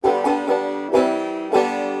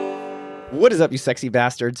What is up, you sexy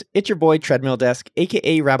bastards? It's your boy Treadmill Desk,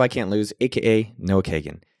 aka Rabbi Can't Lose, aka Noah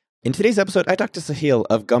Kagan. In today's episode, I talked to Sahil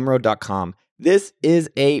of Gumroad.com. This is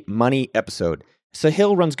a money episode.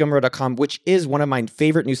 Sahil runs Gumroad.com, which is one of my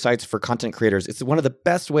favorite new sites for content creators. It's one of the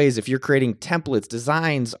best ways if you're creating templates,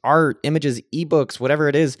 designs, art, images, ebooks, whatever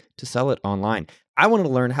it is, to sell it online. I wanted to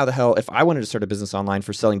learn how the hell, if I wanted to start a business online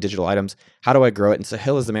for selling digital items, how do I grow it? And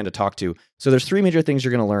Sahil is the man to talk to. So there's three major things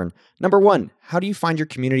you're going to learn. Number one, how do you find your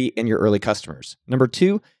community and your early customers? Number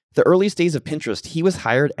two, the earliest days of Pinterest. He was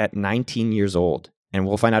hired at 19 years old, and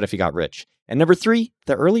we'll find out if he got rich. And number three,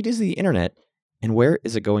 the early days of the internet, and where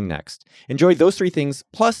is it going next? Enjoy those three things,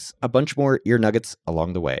 plus a bunch more ear nuggets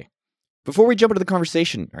along the way. Before we jump into the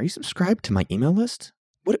conversation, are you subscribed to my email list?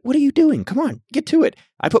 What are you doing? Come on, get to it.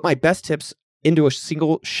 I put my best tips into a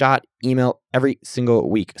single shot email every single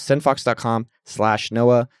week.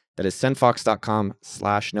 Sendfox.com/Noah. That is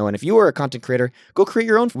sendfox.com/Noah. And if you are a content creator, go create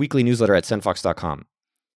your own weekly newsletter at sendfox.com.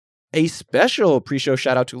 A special pre-show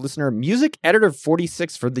shout out to listener Music Editor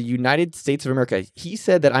 46 from the United States of America. He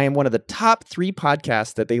said that I am one of the top 3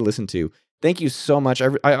 podcasts that they listen to. Thank you so much.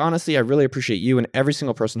 I honestly really appreciate you and every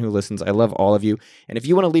single person who listens. I love all of you. And if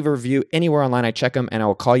you want to leave a review anywhere online, I check them and I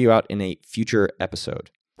will call you out in a future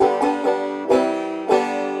episode.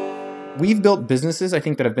 We've built businesses, I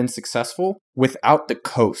think, that have been successful without the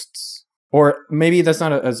coasts. Or maybe that's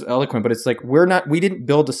not as eloquent, but it's like we didn't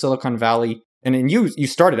build the Silicon Valley. And you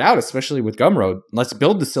started out, especially with Gumroad, let's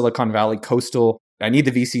build the Silicon Valley coastal. I need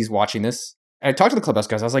the VCs watching this. I talked to the Clubhouse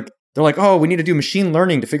guys. I was like, they're like, oh, we need to do machine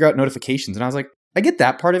learning to figure out notifications. And I was like, I get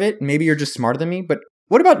that part of it. Maybe you're just smarter than me. But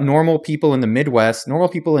what about normal people in the Midwest, normal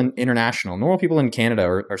people in international, normal people in Canada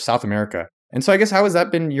or South America? And so I guess how has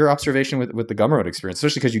that been your observation with the Gumroad experience,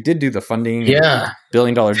 especially because you did do the funding, $1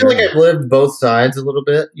 billion journey? I feel like I've lived both sides a little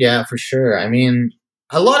bit. Yeah, for sure. I mean,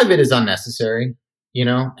 a lot of it is unnecessary, you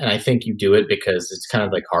know, and I think you do it because it's kind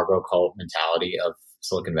of like cargo cult mentality of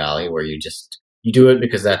Silicon Valley, where you do it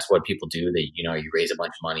because that's what people do. That, you know, you raise a bunch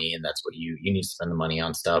of money and that's what you need to spend the money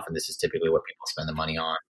on stuff. And this is typically what people spend the money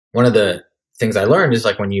on. One of the things I learned is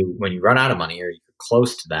like when you run out of money or you're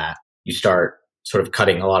close to that, you start sort of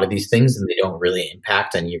cutting a lot of these things and they don't really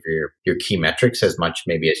impact any of your key metrics as much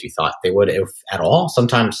maybe as you thought they would, if at all.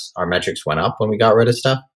 Sometimes our metrics went up when we got rid of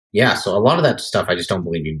stuff. Yeah, so a lot of that stuff I just don't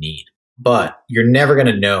believe you need. But you're never going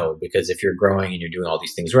to know, because if you're growing and you're doing all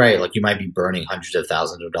these things right, like you might be burning hundreds of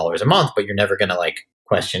thousands of dollars a month, but you're never going to like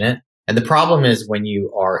question it. And the problem is when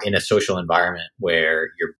you are in a social environment where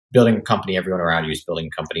you're building a company, everyone around you is building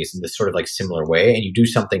companies in this sort of like similar way, and you do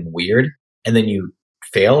something weird and then you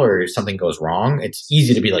fail or something goes wrong, it's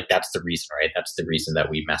easy to be like, that's the reason, right? That's the reason that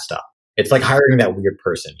we messed up. It's like hiring that weird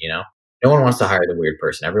person, you know? No one wants to hire the weird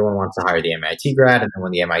person. Everyone wants to hire the MIT grad. And then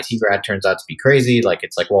when the MIT grad turns out to be crazy, like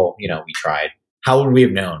it's like, well, you know, we tried. How would we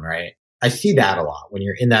have known, right? I see that a lot. When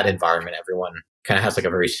you're in that environment, everyone kind of has like a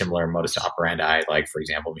very similar modus operandi, like, for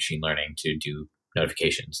example, machine learning to do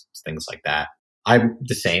notifications, things like that. I'm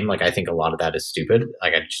the same. Like, I think a lot of that is stupid.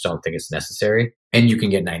 Like, I just don't think it's necessary. And you can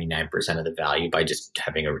get 99% of the value by just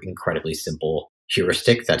having an incredibly simple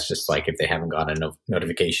heuristic. That's just like, if they haven't gotten a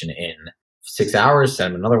notification in 6 hours,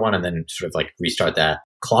 send them another one and then sort of like restart that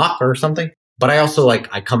clock or something. But I also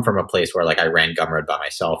I come from a place where like I ran Gumroad by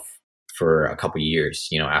myself for a couple of years,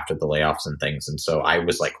 you know, after the layoffs and things. And so I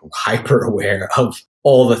was like hyper aware of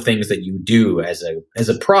all the things that you do as a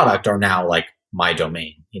product are now like my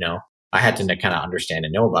domain, you know? I had to kind of understand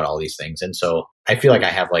and know about all these things. And so I feel like I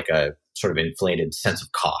have like a sort of inflated sense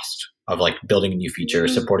of cost of like building a new feature,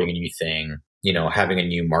 supporting a new thing, you know, having a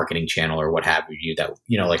new marketing channel or what have you, that,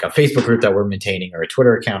 you know, like a Facebook group that we're maintaining or a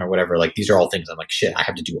Twitter account or whatever. Like these are all things I'm like, shit, I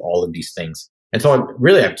have to do all of these things. And so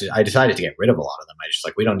I decided to get rid of a lot of them. I just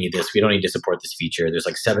like, we don't need this. We don't need to support this feature. There's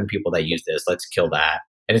like 7 people that use this. Let's kill that.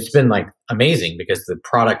 And it's been like amazing because the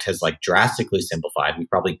product has like drastically simplified. We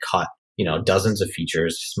probably cut, you know, dozens of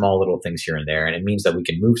features, small little things here and there. And it means that we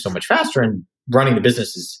can move so much faster, and running the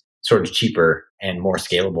business is sort of cheaper and more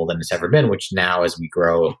scalable than it's ever been, which now as we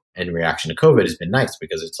grow in reaction to COVID has been nice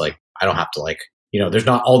because it's like, I don't have to like, you know, there's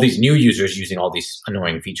not all these new users using all these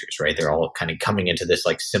annoying features, right? They're all kind of coming into this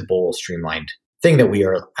like simple, streamlined thing that we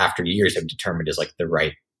are after years have determined is like the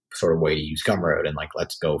right sort of way to use Gumroad, and like,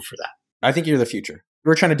 let's go for that. I think you're the future.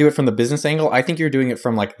 We're trying to do it from the business angle. I think you're doing it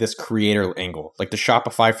from like this creator angle, like the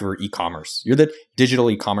Shopify for e-commerce. You're the digital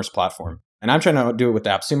e-commerce platform. And I'm trying to do it with the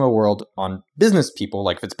AppSumo world on business people.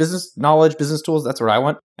 Like if it's business knowledge, business tools, that's what I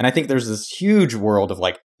want. And I think there's this huge world of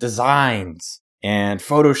like designs and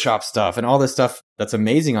Photoshop stuff and all this stuff that's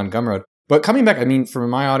amazing on Gumroad. But coming back, I mean, for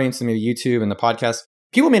my audience and maybe YouTube and the podcast,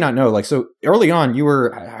 people may not know, like, so early on, you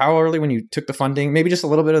were, how early when you took the funding? Maybe just a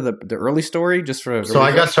little bit of the early story, just for. So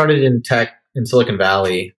I got started in tech in Silicon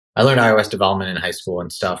Valley. I learned iOS development in high school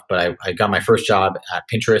and stuff, but I got my first job at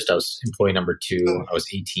Pinterest. I was employee number 2. I was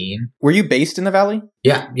 18. Were you based in the Valley?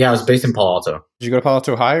 Yeah. I was based in Palo Alto. Did you go to Palo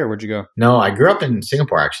Alto High or where'd you go? No, I grew up in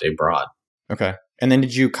Singapore, actually, abroad. Okay. And then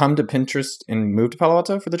did you come to Pinterest and move to Palo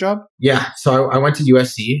Alto for the job? Yeah. So I went to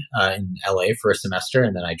USC in LA for a semester,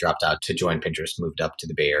 and then I dropped out to join Pinterest, moved up to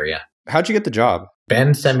the Bay Area. How'd you get the job?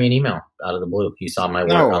 Ben sent me an email out of the blue. He saw my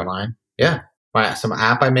work online. Yeah. Some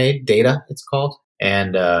app I made, Data, it's called.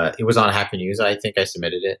 And it was on Hacker News. I think I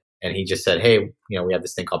submitted it. And he just said, hey, we have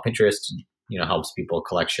this thing called Pinterest, helps people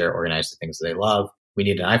collect, share, organize the things that they love. We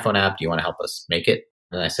need an iPhone app. Do you want to help us make it?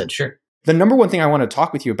 And I said, sure. The number one thing I want to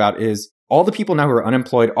talk with you about is all the people now who are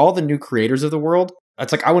unemployed, all the new creators of the world.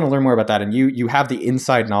 It's like, I want to learn more about that. And you have the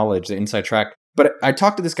inside knowledge, the inside track. But I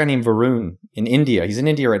talked to this guy named Varun in India. He's in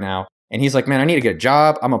India right now. And he's like, man, I need to get a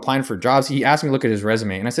job. I'm applying for jobs. He asked me to look at his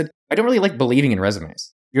resume. And I said, I don't really like believing in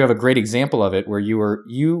resumes. You have a great example of it where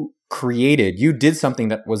you did something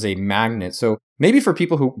that was a magnet. So maybe for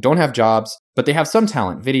people who don't have jobs, but they have some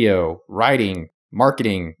talent, video, writing,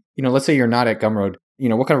 marketing, let's say you're not at Gumroad,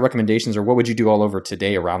 what kind of recommendations or what would you do all over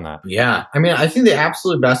today around that? Yeah. I mean, I think the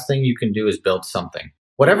absolute best thing you can do is build something.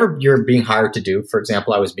 Whatever you're being hired to do. For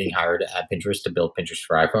example, I was being hired at Pinterest to build Pinterest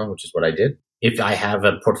for iPhone, which is what I did. If I have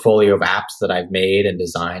a portfolio of apps that I've made and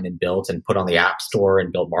designed and built and put on the App Store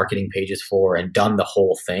and built marketing pages for and done the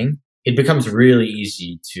whole thing, it becomes really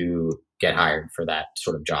easy to get hired for that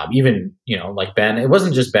sort of job. Even, like Ben, it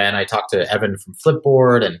wasn't just Ben. I talked to Evan from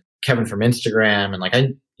Flipboard and Kevin from Instagram. And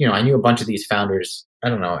I knew a bunch of these founders. I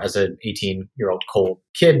don't know, as an 18-year-old cold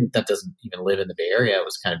kid that doesn't even live in the Bay Area, it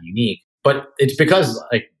was kind of unique. But it's because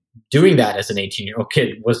doing that as an 18-year-old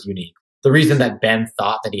kid was unique. The reason that Ben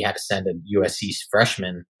thought that he had to send a USC's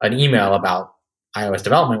freshman an email about iOS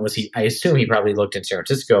development was I assume he probably looked in San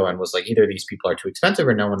Francisco and was like, either these people are too expensive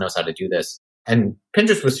or no one knows how to do this. And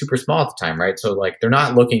Pinterest was super small at the time, right? So they're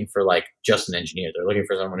not looking for just an engineer. They're looking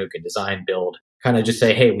for someone who can design, build, kind of just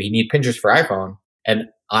say, hey, we need Pinterest for iPhone. And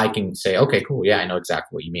I can say, okay, cool. Yeah, I know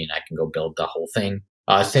exactly what you mean. I can go build the whole thing.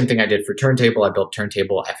 Same thing I did for Turntable. I built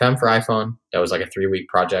Turntable FM for iPhone. That was like a 3-week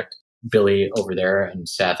project. Billy over there and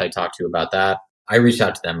Seth I talked to about that. I reached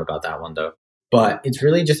out to them about that one though. But it's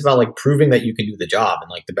really just about proving that you can do the job.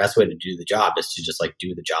 And the best way to do the job is to just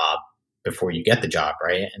do the job before you get the job,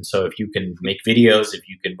 right? And so if you can make videos, if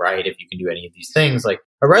you can write, if you can do any of these things,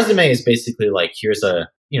 a resume is basically here's a,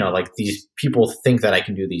 these people think that I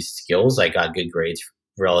can do these skills. I got good grades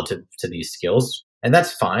relative to these skills. And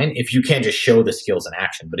that's fine if you can't just show the skills in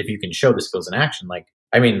action. But if you can show the skills in action,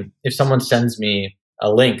 if someone sends me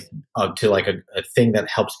a link to a thing that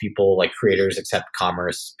helps people creators accept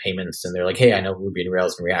commerce payments, and they're like, hey, I know Ruby and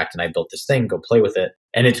Rails and React, and I built this thing, go play with it.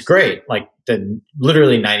 And it's great. The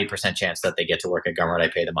literally 90% chance that they get to work at Gumroad, I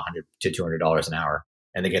pay them $100 to $200 an hour,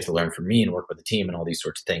 and they get to learn from me and work with the team and all these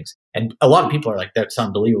sorts of things. And a lot of people are like, that's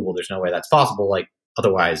unbelievable. There's no way that's possible.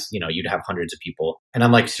 Otherwise, you'd have hundreds of people. And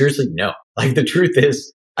I'm like, seriously, no. The truth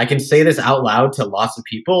is, I can say this out loud to lots of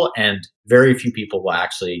people, and very few people will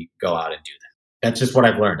actually go out and do that. That's just what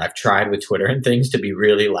I've learned. I've tried with Twitter and things to be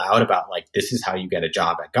really loud about this is how you get a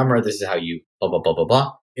job at Gumroad. This is how you blah, blah, blah, blah,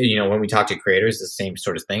 blah. When we talk to creators, the same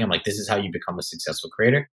sort of thing. I'm like, this is how you become a successful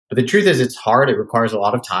creator. But the truth is it's hard. It requires a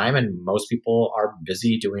lot of time, and most people are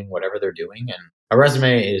busy doing whatever they're doing. And a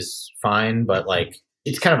resume is fine, but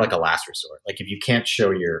it's kind of like a last resort. If you can't show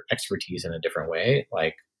your expertise in a different way,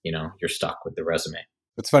 you're stuck with the resume.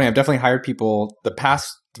 It's funny. I've definitely hired people. The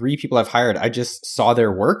past 3 people I've hired, I just saw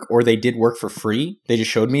their work, or they did work for free. They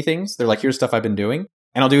just showed me things. They're like, here's stuff I've been doing.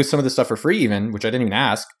 And I'll do some of the stuff for free even, which I didn't even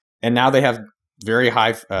ask. And now they have very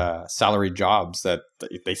high salary jobs that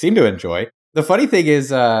they seem to enjoy. The funny thing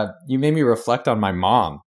is, you made me reflect on my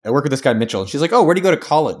mom. I work with this guy, Mitchell, and she's like, oh, where'd he go to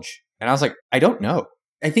college? And I was like, I don't know.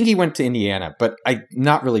 I think he went to Indiana, but I'm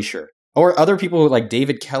not really sure. Or other people like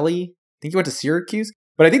David Kelly. I think he went to Syracuse.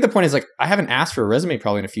 But I think the point is I haven't asked for a resume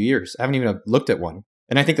probably in a few years. I haven't even looked at one.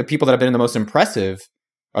 And I think the people that have been the most impressive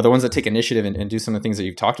are the ones that take initiative and do some of the things that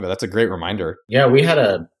you've talked about. That's a great reminder. Yeah, we had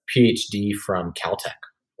a PhD from Caltech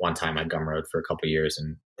one time at Gumroad for a couple of years.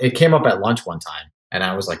 And it came up at lunch one time. And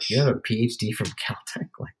I was like, you have a PhD from Caltech?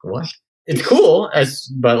 What? It's cool,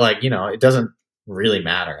 but it doesn't really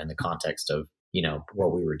matter in the context of,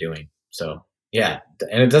 what we were doing. So yeah,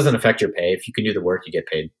 and it doesn't affect your pay. If you can do the work, you get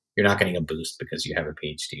paid. You're not getting a boost because you have a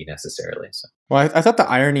PhD necessarily. So. Well, I thought the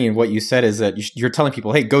irony in what you said is that you're telling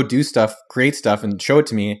people, hey, go do stuff, create stuff and show it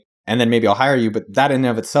to me, and then maybe I'll hire you. But that in and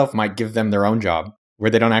of itself might give them their own job, where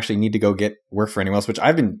they don't actually need to go get work for anyone else, which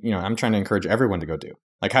I've been, I'm trying to encourage everyone to go do.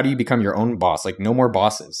 Like, how do you become your own boss? Like, no more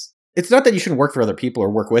bosses. It's not that you shouldn't work for other people or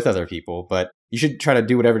work with other people, but you should try to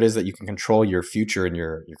do whatever it is that you can control your future and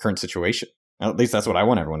your current situation. At least that's what I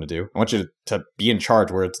want everyone to do. I want you to be in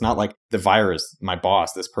charge, where it's not like the virus, my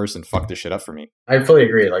boss, this person fucked this shit up for me. I fully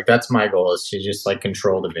agree. Like, that's my goal, is to just like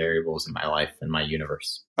control the variables in my life and my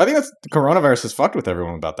universe. I think the coronavirus has fucked with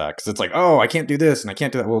everyone about that, because it's like, oh, I can't do this and I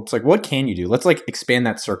can't do that. Well, it's like, what can you do? Let's like expand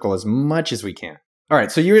that circle as much as we can. All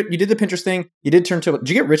right, so you did the Pinterest thing. You did turn to. Did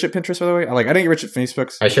you get rich at Pinterest, by the way? I didn't get rich at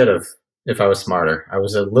Facebook. I should have, if I was smarter. I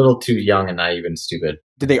was a little too young and naive and stupid.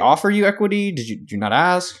 Did they offer you equity? Did you not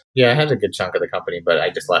ask? Yeah, I had a good chunk of the company, but I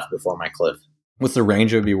just left before my cliff. What's the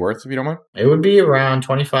range it would be worth, if you don't mind? It would be around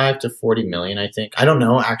 25 to 40 million, I think. I don't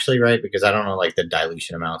know actually, right? Because I don't know like the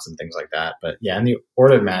dilution amounts and things like that. But yeah, in the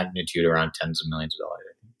order of magnitude, around tens of millions of dollars.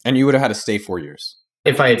 And you would have had to stay 4 years.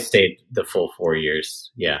 If I had stayed the full 4 years,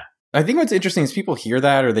 yeah. I think what's interesting is people hear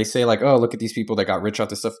that, or they say like, oh, look at these people that got rich off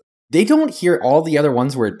this stuff. They don't hear all the other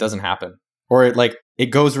ones where it doesn't happen. Or it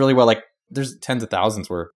goes really well. Like, there's tens of thousands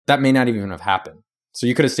where that may not even have happened. So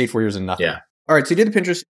you could have stayed 4 years and nothing. Yeah. All right. So you did the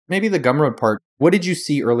Pinterest, maybe the Gumroad part. What did you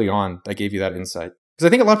see early on that gave you that insight? Because I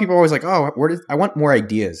think a lot of people are always like, oh, I want more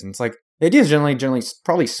ideas. And it's like, the idea is generally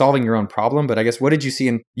probably solving your own problem. But I guess, what did you see?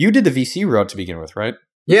 And you did the VC route to begin with, right?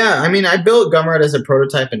 Yeah. I mean, I built Gumroad as a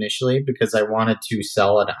prototype initially because I wanted to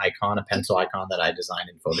sell an icon, a pencil icon that I designed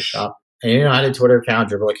in Photoshop. And, I had a Twitter account,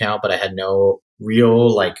 Dribbble account, but I had no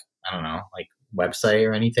real, website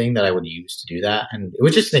or anything that I would use to do that. And it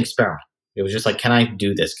was just an experiment. It was just like, can I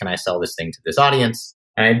do this? Can I sell this thing to this audience?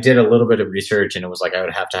 And I did a little bit of research, and it was like, I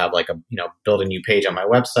would have to have build a new page on my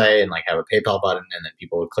website and have a PayPal button, and then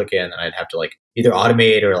people would click in, and I'd have to either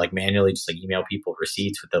automate or manually just email people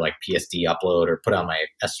receipts with the PSD upload, or put on my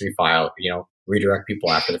S3 file, redirect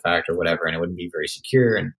people after the fact or whatever. And it wouldn't be very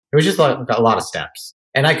secure. And it was just a lot of steps.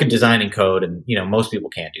 And I could design and code, and, most people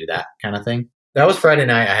can't do that kind of thing. That was Friday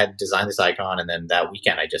night. I had designed this icon, and then that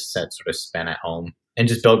weekend I just spent at home and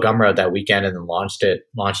just built Gumroad that weekend, and then launched it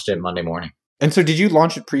Monday morning. And so did you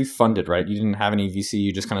launch it pre-funded, right? You didn't have any VC.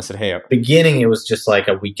 You just kind of said, hey. Beginning, it was just like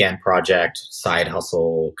a weekend project, side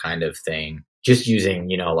hustle kind of thing. Just using,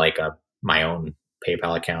 my own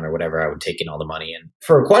PayPal account or whatever. I would take in all the money. And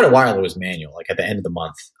for quite a while, it was manual. At the end of the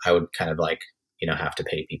month, I would kind of have to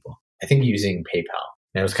pay people. I think using PayPal.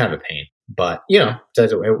 And it was kind of a pain. But,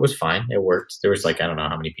 it was fine. It worked. There was I don't know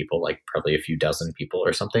how many people, probably a few dozen people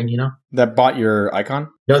or something, That bought your icon?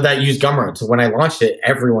 No, that used Gumroad. So when I launched it,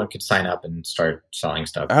 everyone could sign up and start selling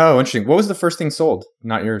stuff. Oh, interesting. What was the first thing sold?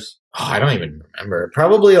 Not yours. Oh, I don't even remember.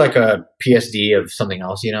 Probably a PSD of something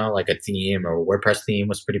else, like a theme, or WordPress theme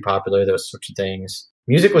was pretty popular. Those sorts of things.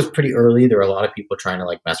 Music was pretty early. There were a lot of people trying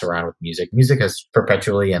to mess around with music. Music is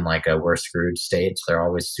perpetually in a we're screwed state. So they're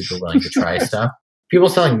always super willing to try stuff. People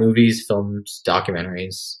selling movies, films,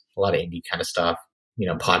 documentaries, a lot of indie kind of stuff,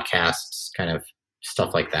 podcasts, kind of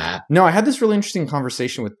stuff like that. No, I had this really interesting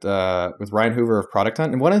conversation with Ryan Hoover of Product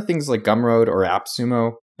Hunt. And one of the things like Gumroad or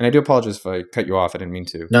AppSumo, and I do apologize if I cut you off. I didn't mean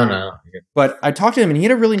to. No. But I talked to him, and he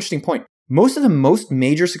had a really interesting point. Most of the most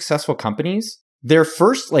major successful companies, their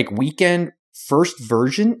first weekend first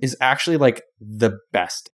version is actually the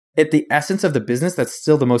best. At the essence of the business, that's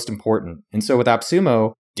still the most important. And so with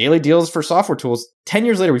AppSumo, daily deals for software tools, 10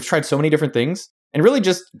 years later, we've tried so many different things, and really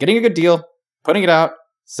just getting a good deal, putting it out,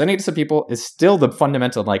 sending it to some people is still the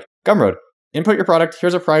fundamental. Gumroad, input your product,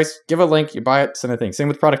 here's a price, give a link, you buy it, send a thing. Same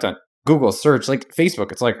with Product Hunt. Google, search,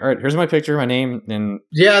 Facebook. It's all right, here's my picture, my name, and...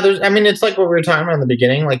 Yeah, it's what we were talking about in the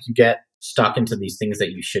beginning. You get stuck into these things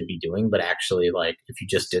that you should be doing, but actually, if you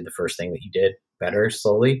just did the first thing that you did better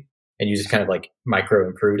slowly, and you just kind of micro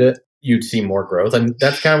improved it, you'd see more growth. And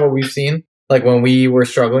that's kind of what we've seen. When we were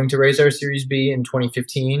struggling to raise our Series B in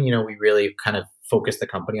 2015, we really kind of focused the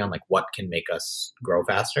company on what can make us grow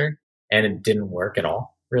faster. And it didn't work at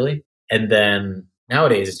all, really. And then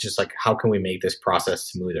nowadays, it's just how can we make this process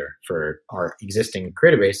smoother for our existing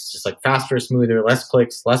creator base? It's just faster, smoother, less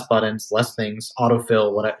clicks, less buttons, less things,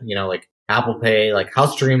 autofill, Apple Pay. How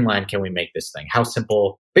streamlined can we make this thing? How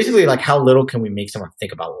simple? Basically, how little can we make someone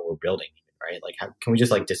think about what we're building? Right? How can we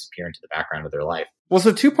just disappear into the background of their life? Well,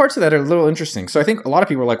 so two parts of that are a little interesting. So I think a lot of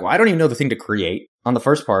people are well, I don't even know the thing to create on the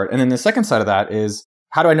first part. And then the second side of that is,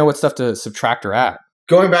 how do I know what stuff to subtract or add?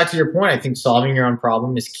 Going back to your point, I think solving your own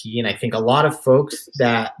problem is key. And I think a lot of folks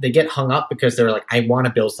that they get hung up because they're I want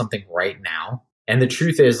to build something right now. And the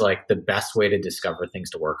truth is the best way to discover things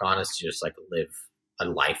to work on is to just live a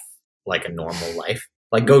life, a normal life.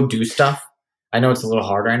 Go do stuff. I know it's a little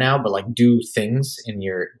hard right now, but do things in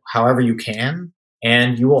your, however you can,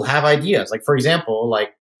 and you will have ideas. For example,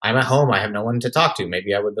 I'm at home. I have no one to talk to.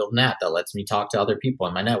 Maybe I would build an app that lets me talk to other people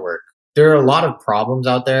in my network. There are a lot of problems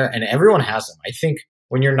out there and everyone has them. I think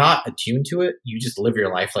when you're not attuned to it, you just live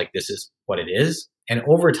your life like this is what it is. And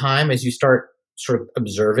over time, as you start sort of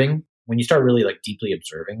observing, when you start really like deeply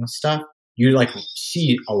observing stuff, you like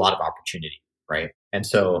see a lot of opportunity, right? And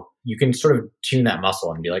so you can sort of tune that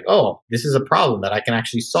muscle and be like, oh, this is a problem that I can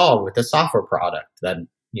actually solve with a software product that,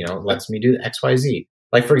 lets me do X, Y, Z.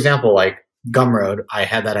 Like, for example, like Gumroad, I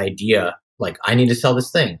had that idea, like, I need to sell this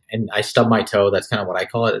thing. And I stubbed my toe. That's kind of what I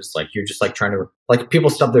call it. It's like, you're just like trying to, like, people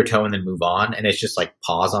stub their toe and then move on. And it's just like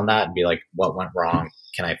pause on that and be like, what went wrong?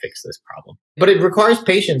 Can I fix this problem? But it requires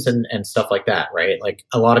patience and stuff like that, right? Like,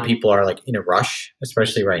 a lot of people are like in a rush,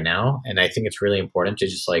 especially right now. And I think it's really important to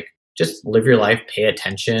just live your life, pay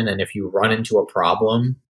attention. And if you run into a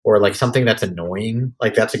problem or like something that's annoying,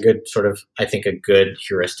 like that's a good sort of, I think a good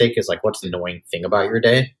heuristic is like, what's the annoying thing about your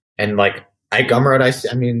day? And like at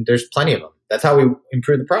Gumroad, I mean, there's plenty of them. That's how we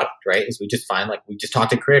improve the product, right? Is we just find like, we just talk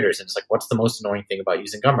to creators and it's like, what's the most annoying thing about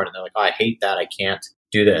using Gumroad? And they're like, oh, I hate that. I can't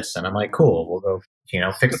do this. And I'm like, cool, we'll go,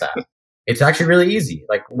 fix that. It's actually really easy.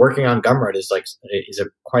 Like working on Gumroad is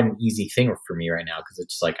quite an easy thing for me right now. Cause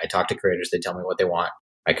it's like, I talk to creators, they tell me what they want.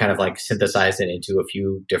 I kind of like synthesize it into a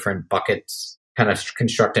few different buckets, kind of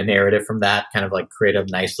construct a narrative from that, kind of like create a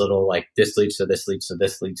nice little, like this leads to this leads to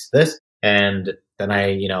this leads to this. And then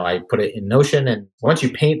I put it in Notion. And once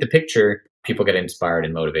you paint the picture, people get inspired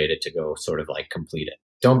and motivated to go sort of like complete it.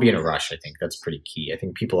 Don't be in a rush. I think that's pretty key. I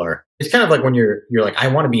think it's kind of like when you're like, I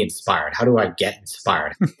want to be inspired. How do I get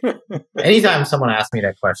inspired? Anytime someone asks me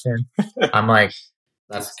that question, I'm like,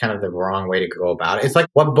 that's kind of the wrong way to go about it. It's like,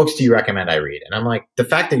 what books do you recommend I read? And I'm like, the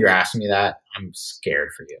fact that you're asking me that, I'm scared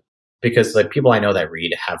for you because like people I know that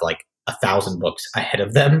read have like 1,000 books ahead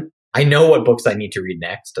of them. I know what books I need to read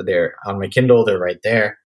next. They're on my Kindle. They're right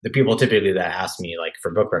there. The people typically that ask me like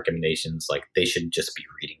for book recommendations, like they should just be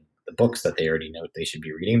reading the books that they already know they should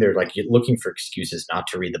be reading. They're like looking for excuses not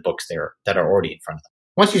to read the books that are already in front of them.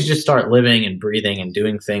 Once you just start living and breathing and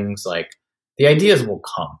doing things, like the ideas will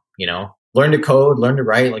come, learn to code, learn to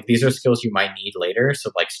write. Like these are skills you might need later.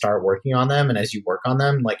 So like start working on them. And as you work on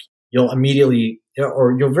them, like you'll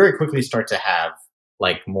very quickly start to have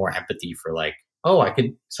like more empathy for like, oh, I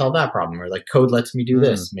could solve that problem, or like code lets me do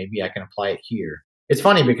this. Maybe I can apply it here. It's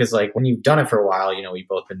funny because like when you've done it for a while, we've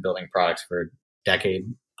both been building products for a decade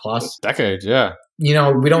plus. Decades, yeah. We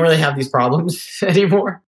don't really have these problems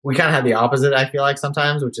anymore. We kind of have the opposite, I feel like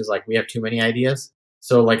sometimes, which is like we have too many ideas.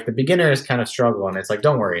 So like the beginners kind of struggle and it's like,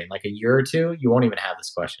 don't worry, in like a year or two, you won't even have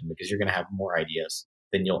this question because you're going to have more ideas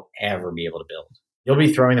than you'll ever be able to build. You'll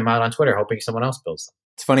be throwing them out on Twitter, hoping someone else builds them.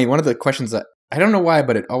 It's funny. One of the questions that I don't know why,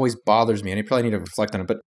 but it always bothers me and I probably need to reflect on it,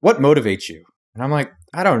 but what motivates you? And I'm like,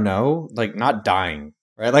 I don't know, like not dying,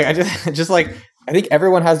 right? Like I just like, I think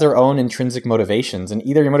everyone has their own intrinsic motivations and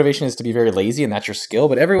either your motivation is to be very lazy and that's your skill,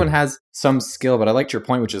 but everyone has some skill. But I liked your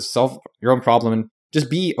point, which is solve your own problem and just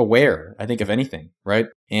be aware, I think, of anything, right?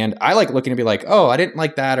 And I like looking to be like, oh, I didn't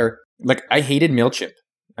like that. Or like, I hated MailChimp.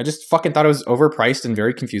 I just fucking thought it was overpriced and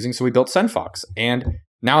very confusing. So we built SendFox. And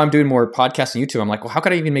now I'm doing more podcasts on YouTube. I'm like, well, how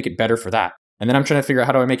could I even make it better for that? And then I'm trying to figure out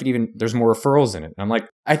how do I make it even, there's more referrals in it. And I'm like,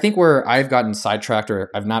 I think where I've gotten sidetracked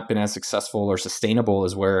or I've not been as successful or sustainable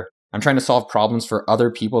is where I'm trying to solve problems for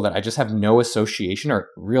other people that I just have no association or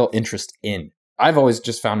real interest in. I've always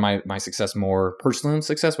just found my success more personal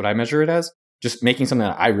success, what I measure it as, just making something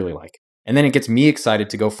that I really like. And then it gets me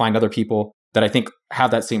excited to go find other people that I think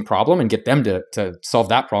have that same problem and get them to solve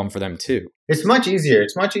that problem for them too. It's much easier.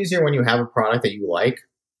 It's much easier when you have a product that you like.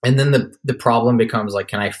 And then the problem becomes like,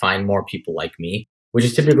 can I find more people like me? Which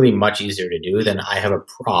is typically much easier to do than I have a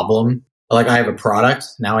problem. Like I have a product.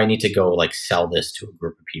 Now I need to go like sell this to a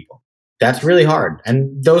group of people. That's really hard.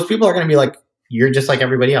 And those people are going to be like, you're just like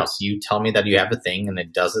everybody else. You tell me that you have a thing and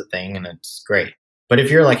it does a thing and it's great. But if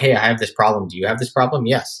you're like, hey, I have this problem. Do you have this problem?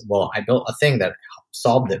 Yes. Well, I built a thing that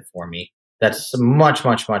solved it for me. That's a much,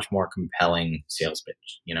 much, much more compelling sales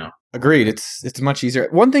pitch, Agreed. It's much easier.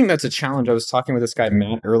 One thing that's a challenge, I was talking with this guy,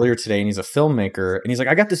 Matt, earlier today, and he's a filmmaker. And he's like,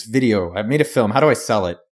 I got this video. I made a film. How do I sell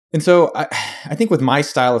it? And so I think with my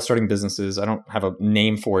style of starting businesses, I don't have a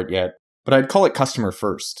name for it yet, but I'd call it customer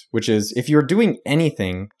first, which is if you're doing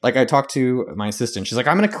anything, like I talked to my assistant, she's like,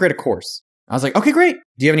 I'm going to create a course. I was like, okay, great.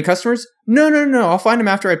 Do you have any customers? No. I'll find them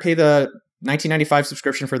after I pay the $19.95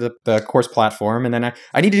 subscription for the course platform. And then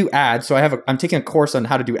I need to do ads. So I'm taking a course on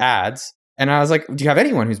how to do ads. And I was like, do you have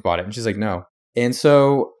anyone who's bought it? And she's like, no. And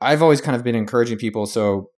so I've always kind of been encouraging people.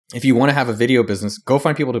 So if you want to have a video business, go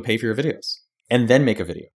find people to pay for your videos and then make a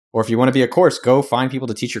video. Or if you want to be a course, go find people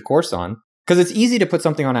to teach your course on. Because it's easy to put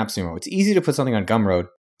something on AppSumo. It's easy to put something on Gumroad.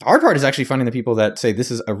 The hard part is actually finding the people that say this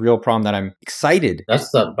is a real problem that I'm excited.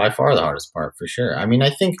 That's by far the hardest part for sure. I mean, I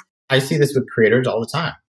think I see this with creators all the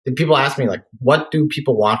time. People ask me like, what do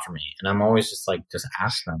people want from me? And I'm always just like, just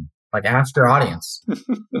ask them. Like, ask your audience.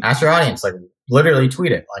 Ask your audience. Like, literally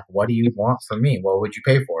tweet it. Like, what do you want from me? What would you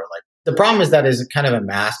pay for? Like, the problem is that is kind of a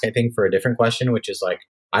mask, I think, for a different question, which is like,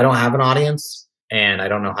 I don't have an audience and I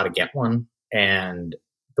don't know how to get one. And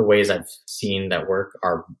the ways I've seen that work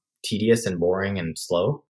are tedious and boring and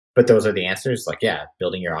slow. But those are the answers. Like, yeah,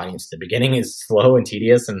 building your audience at the beginning is slow and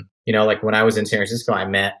tedious. And, you know, like when I was in San Francisco, I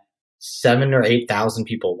met 7,000 or 8,000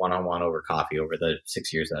 people one-on-one over coffee over the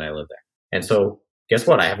 6 years that I lived there. And so guess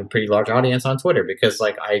what? I have a pretty large audience on Twitter because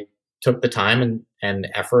like I took the time and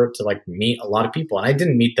effort to like meet a lot of people. And I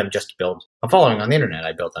didn't meet them just to build a following on the internet.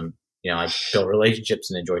 I built them, you know, I built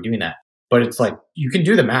relationships and enjoy doing that. But it's like, you can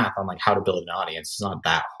do the math on like how to build an audience. It's not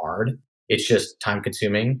that hard. It's just time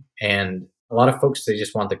consuming. And a lot of folks, they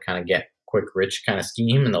just want to kind of get quick, rich kind of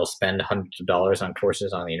scheme, and they'll spend hundreds of dollars on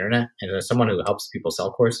courses on the internet. And as someone who helps people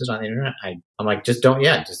sell courses on the internet, I'm like, just a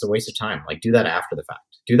waste of time. Like, do that after the fact.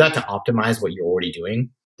 Do that to optimize what you're already doing.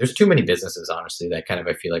 There's too many businesses, honestly, that kind of,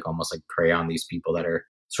 I feel like almost like prey on these people that are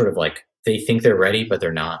sort of like, they think they're ready, but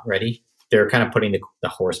they're not ready. They're kind of putting the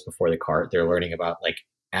horse before the cart. They're learning about like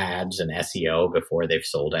ads and SEO before they've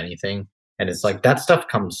sold anything. And it's like, that stuff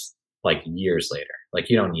comes like years later. Like,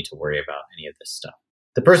 you don't need to worry about any of this stuff.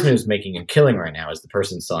 The person who's making a killing right now is the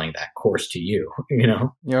person selling that course to you, you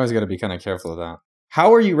know? You always got to be kind of careful of that.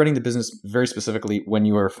 How are you running the business very specifically when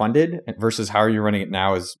you were funded versus how are you running it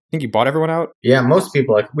now? I think you bought everyone out? Yeah, most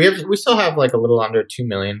people, like we still have like a little under 2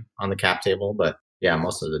 million on the cap table, but yeah,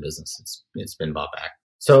 most of the business, it's been bought back.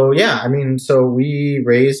 So yeah, I mean, so we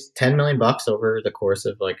raised 10 million bucks over the course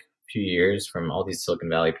of like a few years from all these Silicon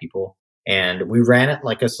Valley people. And we ran it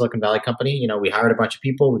like a Silicon Valley company. You know, we hired a bunch of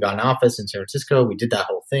people. We got an office in San Francisco. We did that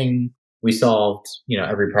whole thing. We solved, you know,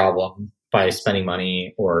 every problem by spending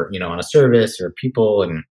money or, you know, on a service or people.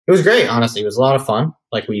 And it was great. Honestly, it was a lot of fun.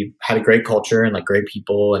 Like, we had a great culture and like great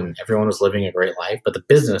people and everyone was living a great life, but the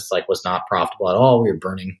business like was not profitable at all. We were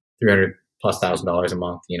burning $300,000+ a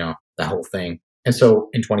month, you know, that whole thing. And so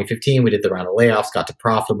in 2015, we did the round of layoffs, got to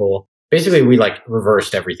profitable. Basically, we like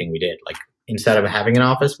reversed everything we did. Like, instead of having an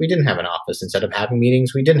office, we didn't have an office. Instead of having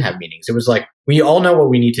meetings, we didn't have meetings. It was like, we all know what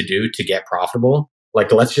we need to do to get profitable.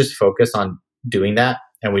 Like, let's just focus on doing that.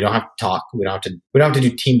 And we don't have to talk. We don't have to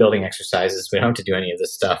do team building exercises. We don't have to do any of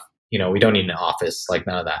this stuff. You know, we don't need an office, like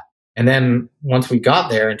none of that. And then once we got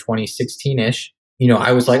there in 2016-ish, you know,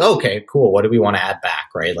 I was like, okay, cool. What do we want to add back?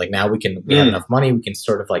 Right. Like, now we have enough money. We can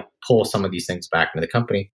sort of like pull some of these things back into the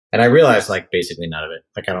company. And I realized like basically none of it.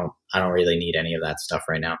 Like, I don't really need any of that stuff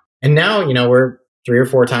right now. And now, you know, we're 3 or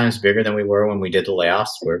 4 times bigger than we were when we did the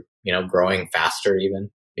layoffs. We're, you know, growing faster,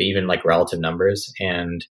 even like relative numbers.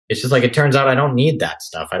 And it's just like, it turns out I don't need that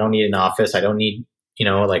stuff. I don't need an office. I don't need, you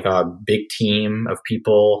know, like a big team of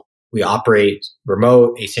people. We operate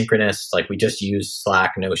remote, asynchronous. Like, we just use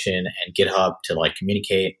Slack, Notion, and GitHub to like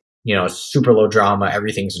communicate. You know, super low drama.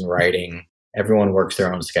 Everything's in writing. Everyone works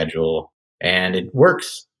their own schedule and it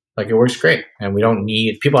works. Like, it works great. And we don't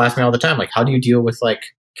need, people ask me all the time, like, how do you deal with like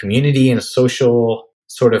community and social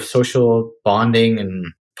bonding and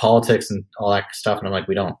politics and all that stuff? And I'm like,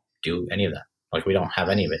 we don't do any of that. Like, we don't have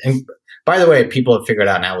any of it. And by the way, people have figured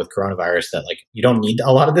out now with coronavirus that like, you don't need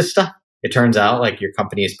a lot of this stuff. It turns out like your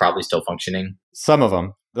company is probably still functioning. Some of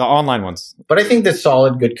them, the online ones. But I think the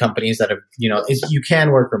solid, good companies that have, you know, you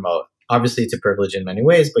can work remote. Obviously, it's a privilege in many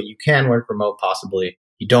ways, but you can work remote possibly.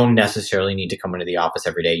 You don't necessarily need to come into the office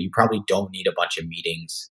every day. You probably don't need a bunch of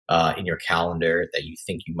meetings in your calendar that you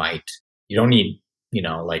think you might. You don't need, you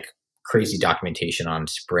know, like crazy documentation on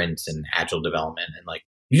sprints and agile development. And like,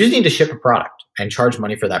 you just need to ship a product and charge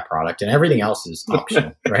money for that product, and everything else is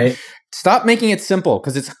optional, right? Stop making it simple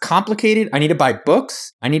because it's complicated. I need to buy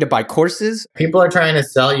books. I need to buy courses. People are trying to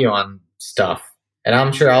sell you on stuff, and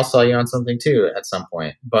I'm sure I'll sell you on something too at some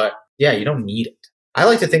point. But yeah, you don't need it. I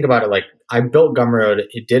like to think about it like, I built Gumroad.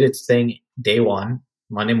 It did its thing day one,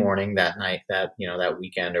 Monday morning, that night, that, you know, that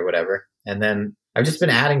weekend or whatever. And then I've just been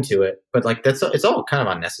adding to it. But like, it's all kind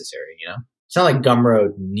of unnecessary, you know? It's not like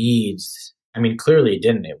Gumroad needs, I mean, clearly it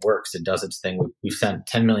didn't. It works. It does its thing. We've sent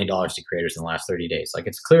 $10 million to creators in the last 30 days. Like,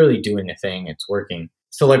 it's clearly doing a thing. It's working.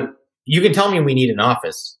 So like, you can tell me we need an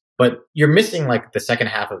office, but you're missing like the second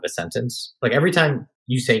half of a sentence. Like, every time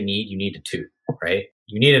you say need, you need a to, right?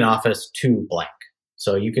 You need an office to blank.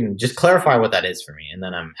 So you can just clarify what that is for me, and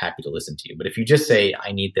then I'm happy to listen to you. But if you just say,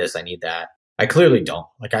 I need this, I need that, I clearly don't.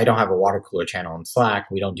 Like, I don't have a water cooler channel in Slack.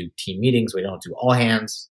 We don't do team meetings. We don't do all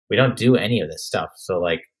hands. We don't do any of this stuff. So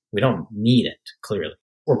like, we don't need it, clearly.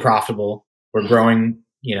 We're profitable. We're growing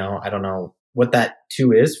I don't know what that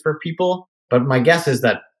 2 is for people, but my guess is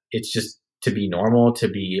that it's just to be normal, to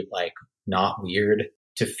be like not weird,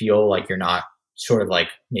 to feel like you're not sort of like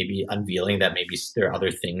maybe unveiling that maybe there are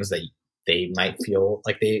other things that they might feel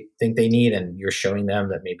like they think they need, and you're showing them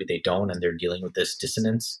that maybe they don't, and they're dealing with this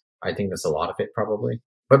dissonance. I think that's a lot of it probably.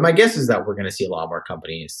 But my guess is that we're going to see a lot more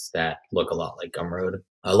companies that look a lot like Gumroad,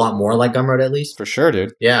 a lot more like Gumroad at least. For sure,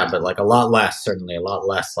 dude. Yeah, but like a lot less, certainly a lot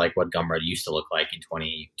less like what Gumroad used to look like in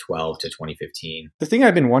 2012 to 2015. The thing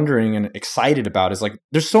I've been wondering and excited about is like,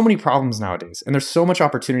 there's so many problems nowadays and there's so much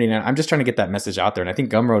opportunity. And I'm just trying to get that message out there. And I think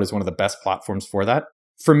Gumroad is one of the best platforms for that.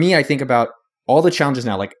 For me, I think about all the challenges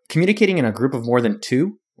now, like communicating in a group of more than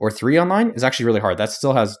 2 or 3 online is actually really hard. That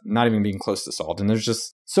still has not even been close to solved. And there's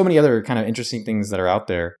just so many other kind of interesting things that are out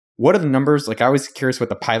there. What are the numbers? Like I was curious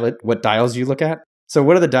what dials you look at. So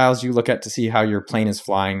what are the dials you look at to see how your plane is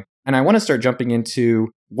flying? And I want to start jumping into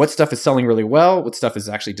what stuff is selling really well, what stuff is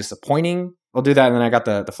actually disappointing. I'll do that. And then I got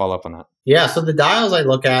the follow-up on that. Yeah. So the dials I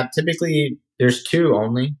look at, typically there's 2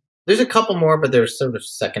 only. There's a couple more, but they're sort of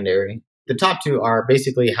secondary. The top 2 are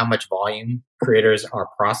basically how much volume creators are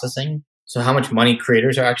processing. So how much money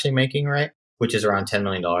creators are actually making, right? Which is around $10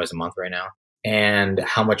 million a month right now. And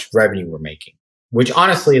how much revenue we're making, which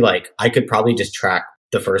honestly, like I could probably just track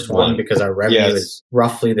the first one because our revenue is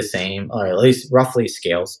roughly the same, or at least roughly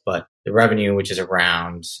scales. But the revenue, which is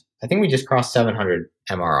around, I think we just crossed 700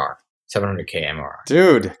 MRR, 700K MRR.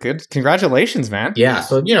 Dude, good. Congratulations, man. Yeah.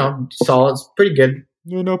 So, solid. It's pretty good.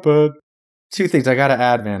 Yeah, not bad. 2 things I got to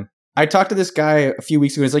add, man. I talked to this guy a few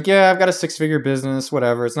weeks ago. He's like, yeah, I've got a 6-figure business,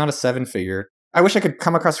 whatever. It's not a 7-figure. I wish I could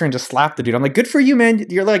come across here and just slap the dude. I'm like, good for you, man.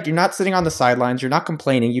 You're not sitting on the sidelines. You're not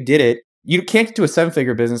complaining. You did it. You can't get to a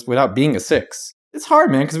 7-figure business without being a 6. It's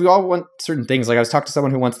hard, man, because we all want certain things. Like I was talking to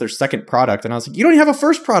someone who wants their second product, and I was like, you don't even have a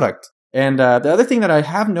first product. And the other thing that I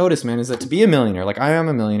have noticed, man, is that to be a millionaire, like I am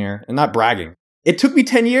a millionaire, and not bragging, it took me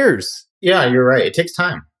 10 years. Yeah, you're right. It takes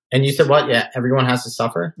time. And you said what? Yeah, everyone has to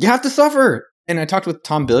suffer? You have to suffer. And I talked with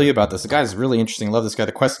Tom Bilyeu about this. The guy's really interesting. I love this guy.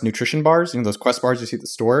 The Quest nutrition bars, those Quest bars you see at the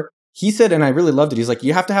store. He said, and I really loved it, he's like,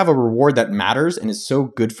 you have to have a reward that matters and is so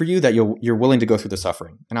good for you that you're willing to go through the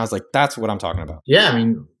suffering. And I was like, that's what I'm talking about. Yeah, I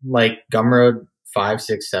mean, like Gumroad 5,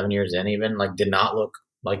 6, 7 years in even, like did not look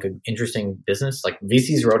like an interesting business. Like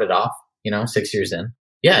VCs wrote it off, 6 years in.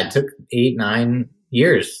 Yeah, it took 8, 9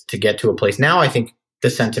 years to get to a place. Now I think the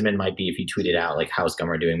sentiment might be if you tweeted out like, how's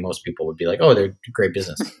Gumroad doing? Most people would be like, oh, they're a great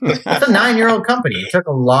business. It's a 9-year-old company. It took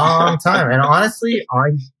a long time. And honestly,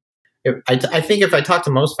 I think if I talked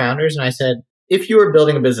to most founders and I said, if you were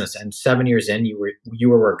building a business and 7 years in, you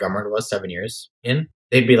were where Gumroad was 7 years in,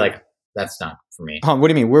 they'd be like, that's not for me. What do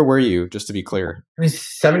you mean? Where were you? Just to be clear. I mean,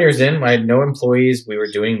 7 years in, I had no employees. We were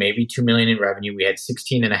doing maybe $2 million in revenue. We had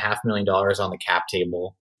 $16.5 million on the cap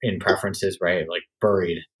table in preferences, right? Like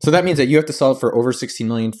buried. So that means that you have to sell it for over 16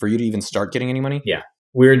 million for you to even start getting any money? Yeah.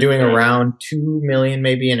 We were doing around 2 million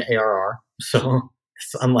maybe in ARR. So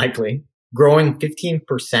it's unlikely. Growing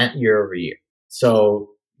 15% year over year. So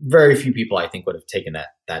very few people, I think, would have taken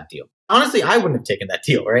that deal. Honestly, I wouldn't have taken that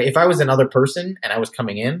deal, right? If I was another person and I was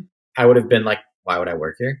coming in, I would have been like, why would I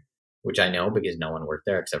work here? Which I know because no one worked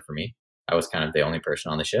there except for me. I was kind of the only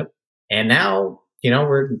person on the ship. And now,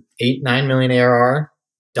 we're 8-9 million ARR,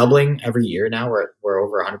 doubling every year. Now we're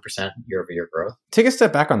over 100% year over year growth. Take a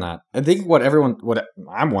step back on that. I think what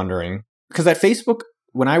I'm wondering, because at Facebook,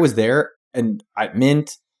 when I was there and at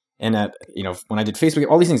Mint and at, when I did Facebook,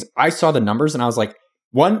 all these things, I saw the numbers and I was like,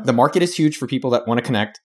 one, the market is huge for people that want to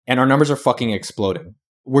connect and our numbers are fucking exploding.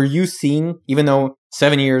 Were you seeing, even though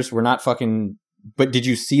 7 years, we're not fucking, but did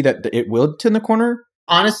you see that it will turn the corner?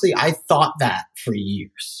 Honestly, I thought that for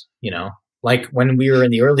years, like when we were in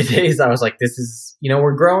the early days, I was like, this is,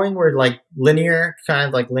 we're growing. We're like linear, kind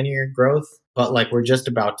of like linear growth, but like we're just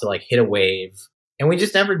about to like hit a wave. And we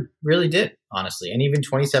just never really did, honestly. And even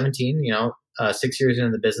 2017, 6 years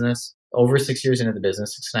into the business, over 6 years into the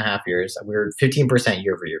business, 6.5 years, we were 15%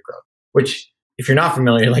 year over year growth, which if you're not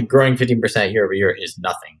familiar, like growing 15% year over year is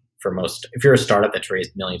nothing for most. If you're a startup that's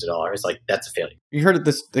raised millions of dollars, like that's a failure. You heard of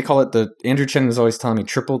this? They call it Andrew Chen is always telling me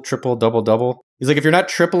triple, double, double. He's like, if you're not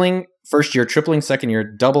tripling first year, tripling second year,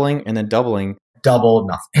 doubling, and then doubling. Double,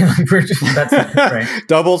 nothing. That's right.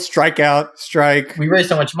 Double, strike. We raised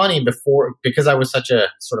so much money before because I was such a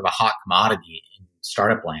sort of a hot commodity in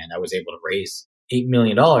startup land. I was able to raise $8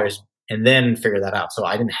 million and then figure that out. So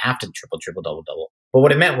I didn't have to triple, double. But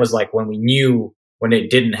what it meant was like when it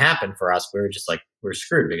didn't happen for us, we were just like, we're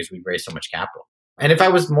screwed because we raised so much capital. And if I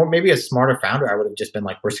was maybe a smarter founder, I would have just been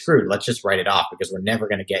like, we're screwed. Let's just write it off because we're never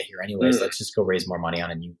going to get here anyways. Let's just go raise more money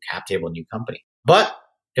on a new cap table, new company. But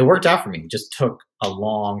it worked out for me. It just took a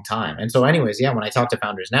long time. And so anyways, yeah, when I talk to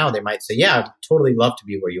founders now, they might say, yeah, I'd totally love to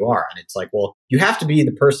be where you are. And it's like, well, you have to be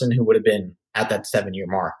the person who would have been at that 7-year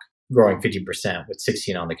mark, growing 50% with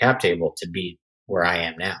 16 on the cap table to be where I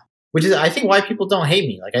am now, which is, I think, why people don't hate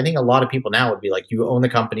me. Like, I think a lot of people now would be like, you own the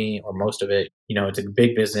company or most of it, it's a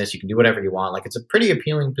big business. You can do whatever you want. Like, it's a pretty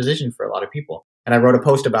appealing position for a lot of people. And I wrote a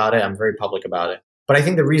post about it. I'm very public about it. But I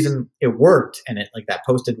think the reason it worked and it like that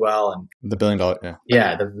posted well and the $1 billion,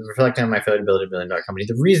 the reflecting on my failure to build $1 billion company,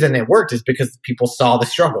 the reason it worked is because people saw the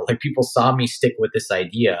struggle. Like, people saw me stick with this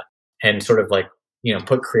idea and sort of like,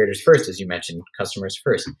 put creators first, as you mentioned, customers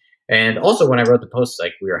first. And also when I wrote the post,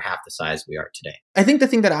 like, we are half the size we are today. I think the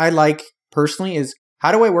thing that I like personally is,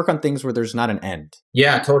 how do I work on things where there's not an end?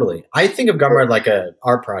 Yeah, totally. I think of Gumroad like a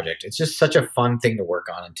art project. It's just such a fun thing to work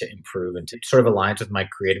on and to improve and to sort of aligns with my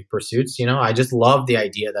creative pursuits. I just love the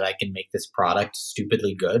idea that I can make this product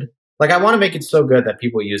stupidly good. Like, I want to make it so good that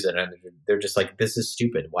people use it and they're just like, this is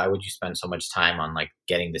stupid. Why would you spend so much time on like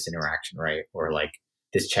getting this interaction right? Or like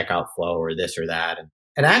this checkout flow or this or that.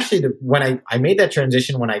 And actually, when I made that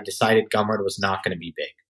transition, when I decided Gumroad was not going to be big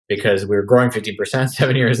because we were growing 50%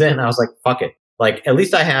 7 years in, I was like, fuck it. Like, at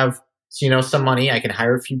least I have, some money. I can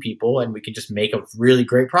hire a few people and we can just make a really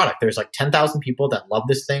great product. There's like 10,000 people that love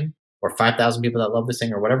this thing or 5,000 people that love this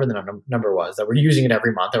thing or whatever the number was that were using it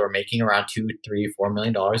every month, that were making around $2, $3, $4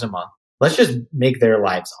 million a month. Let's just make their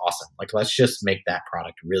lives awesome. Like, let's just make that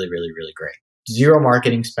product really, really, really great. Zero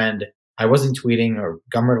marketing spend. I wasn't tweeting, or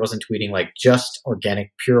Gumroad wasn't tweeting, like just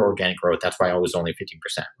pure organic growth. That's why I was only 15%,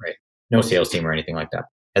 right? No sales team or anything like that.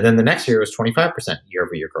 And then the next year was 25%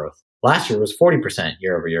 year-over-year growth. Last year was 40%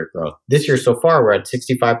 year-over-year growth. This year so far, we're at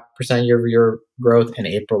 65% year-over-year growth, and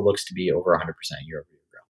April looks to be over 100% year-over-year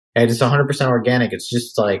growth. And it's 100% organic. It's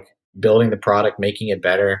just like building the product, making it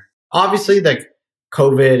better. Obviously, like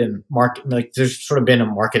COVID and market, like there's sort of been a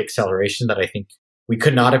market acceleration that I think we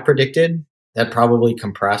could not have predicted. That probably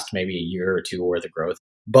compressed maybe a year or two worth of growth.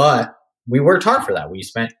 But we worked hard for that. We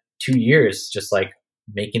spent 2 years just like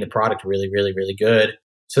making the product really, really, really good,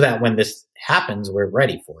 so that when this happens, we're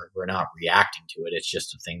ready for it. We're not reacting to it. It's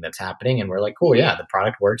just a thing that's happening. And we're like, cool, yeah, the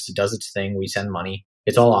product works. It does its thing. We send money.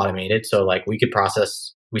 It's all automated. So like we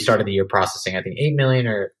started the year processing, I think 8 million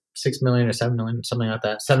or 6 million or 7 million, something like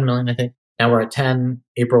that. 7 million, I think. Now we're at 10.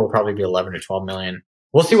 April will probably be 11 or 12 million.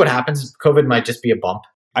 We'll see what happens. COVID might just be a bump.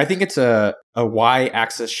 I think it's a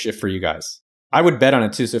Y-axis shift for you guys. I would bet on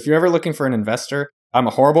it too. So if you're ever looking for an investor, I'm a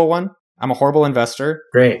horrible one. I'm a horrible investor.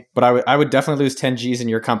 Great. But I would definitely lose 10 G's in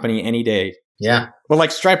your company any day. Yeah. Well,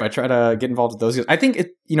 like Stripe, I try to get involved with those guys. I think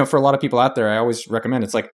for a lot of people out there, I always recommend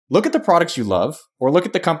it's like, look at the products you love or look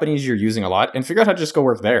at the companies you're using a lot and figure out how to just go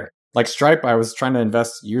work there. Like Stripe, I was trying to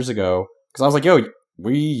invest years ago because I was like, yo,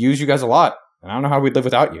 we use you guys a lot. And I don't know how we'd live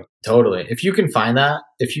without you. Totally. If you can find that,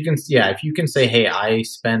 if you can say, hey, I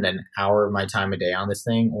spend an hour of my time a day on this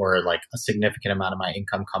thing, or like a significant amount of my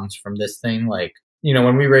income comes from this thing, like,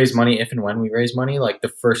 when we raise money, if and when we raise money, like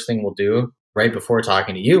the first thing we'll do right before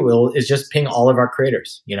talking to you is just ping all of our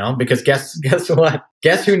creators, because guess what?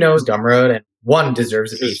 Guess who knows Gumroad and one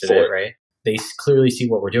deserves a piece of it, right? They clearly see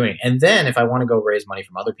what we're doing. And then if I want to go raise money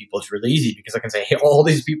from other people, it's really easy because I can say, hey, all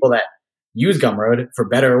these people that use Gumroad, for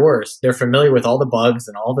better or worse, they're familiar with all the bugs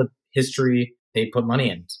and all the history. They put money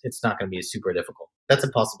in. It's not going to be super difficult. That's a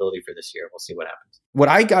possibility for this year. We'll see what happens. What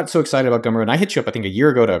I got so excited about Gumroad, and I hit you up, I think, a year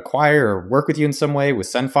ago to acquire or work with you in some way with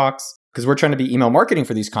SendFox, because we're trying to be email marketing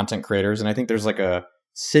for these content creators. And I think there's like a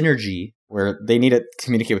synergy where they need to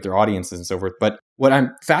communicate with their audiences and so forth. But what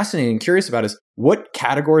I'm fascinated and curious about is what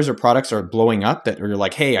categories or products are blowing up that you're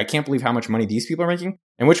like, hey, I can't believe how much money these people are making.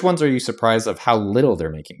 And which ones are you surprised of how little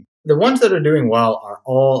they're making? The ones that are doing well are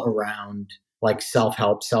all around like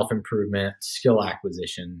self-help, self-improvement, skill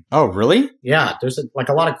acquisition. Oh, really? Yeah. There's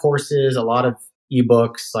a lot of courses, a lot of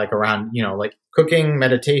ebooks like around, like cooking,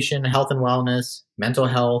 meditation, health and wellness, mental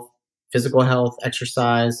health, physical health,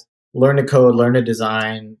 exercise, learn to code, learn to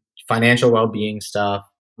design, financial well-being stuff.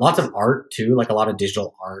 Lots of art too, like a lot of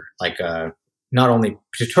digital art, like not only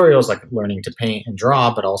tutorials like learning to paint and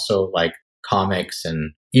draw, but also like comics.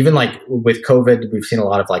 And even like with COVID, we've seen a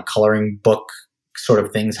lot of like coloring book sort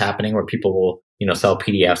of things happening where people will, sell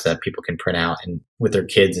PDFs that people can print out and with their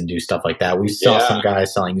kids and do stuff like that. We saw some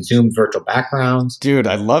guys selling Zoom virtual backgrounds. Dude,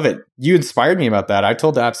 I love it. You inspired me about that. I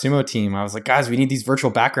told the AppSumo team, I was like, guys, we need these virtual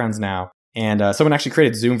backgrounds now. And someone actually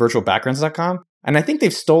created zoomvirtualbackgrounds.com. And I think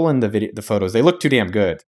they've stolen the photos. They look too damn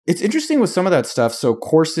good. It's interesting with some of that stuff. So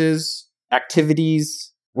courses,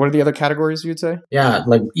 activities, what are the other categories you'd say? Yeah,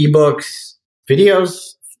 like ebooks,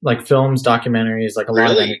 videos, like films, documentaries, like a lot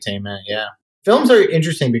of entertainment. Yeah. Films are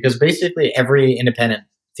interesting because basically every independent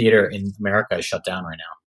theater in America is shut down right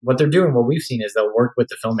now. what they're doing, what we've seen is they'll work with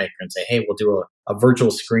the filmmaker and say, hey, we'll do a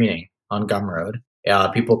virtual screening on Gumroad.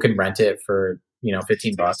 People can rent it for,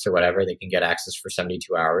 $15 or whatever. They can get access for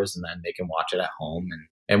 72 hours and then they can watch it at home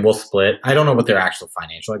and we'll split. I don't know what their actual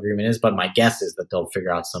financial agreement is, but my guess is that they'll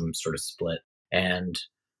figure out some sort of split. And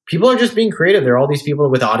people are just being creative. There are all these people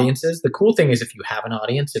with audiences. The cool thing is if you have an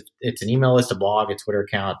audience, if it's an email list, a blog, a Twitter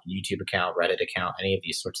account, YouTube account, Reddit account, any of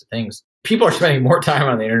these sorts of things, people are spending more time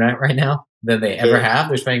on the internet right now than they ever have.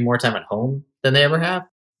 They're spending more time at home than they ever have.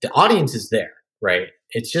 The audience is there, right?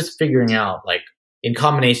 It's just figuring out, like, in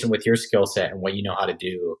combination with your skill set and what you know how to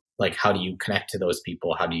do, like, how do you connect to those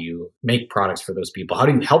people? How do you make products for those people? How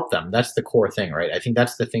do you help them? That's the core thing, right? I think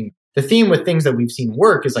that's the thing. The theme with things that we've seen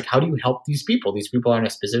work is like, how do you help these people? These people are in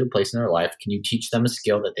a specific place in their life. Can you teach them a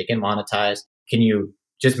skill that they can monetize? Can you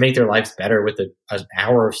just make their lives better with an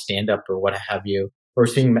hour of stand-up or what have you? We're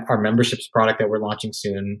seeing our memberships product that we're launching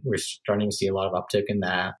soon. We're starting to see a lot of uptick in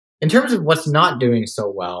that. In terms of what's not doing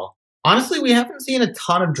so well, honestly, we haven't seen a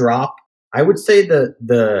ton of drop. I would say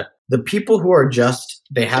the people who are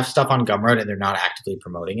they have stuff on Gumroad and they're not actively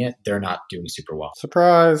promoting it, they're not doing super well.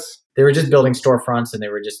 Surprise. They were just building storefronts and they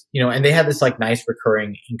were just, and they had this like nice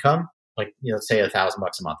recurring income, like, let's say $1,000 a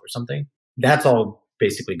month or something. That's all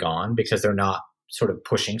basically gone because they're not sort of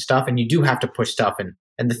pushing stuff. And you do have to push stuff.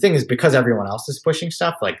 And the thing is, because everyone else is pushing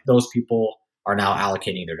stuff, like, those people are now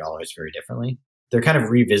allocating their dollars very differently. They're kind of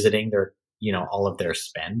revisiting their, all of their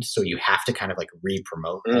spend. So you have to kind of like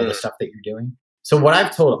re-promote all the stuff that you're doing. So what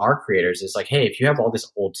I've told our creators is like, hey, if you have all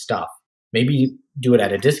this old stuff, maybe do it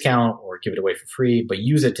at a discount or give it away for free, but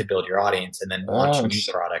use it to build your audience and then launch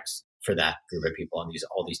new products for that group of people and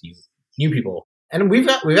all these new people. And we've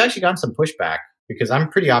actually gotten some pushback because I'm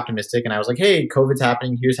pretty optimistic. And I was like, hey, COVID's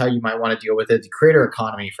happening. Here's how you might want to deal with it. The creator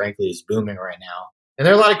economy, frankly, is booming right now. And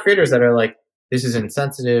there are a lot of creators that are like, this is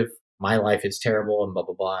insensitive. My life is terrible and blah,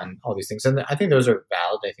 blah, blah, and all these things. And I think those are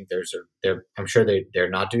valid. I think I'm sure they're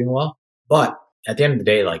not doing well. But at the end of the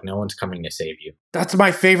day, like, no one's coming to save you. That's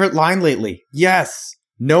my favorite line lately. Yes.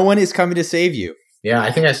 No one is coming to save you. Yeah,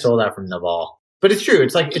 I think I stole that from Naval. But it's true.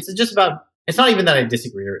 It's like, it's just about, it's not even that I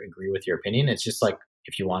disagree or agree with your opinion. It's just like,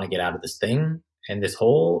 if you want to get out of this thing and this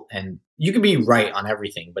hole, and you can be right on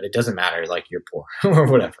everything, but it doesn't matter. Like, you're poor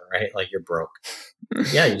or whatever, right? Like, you're broke.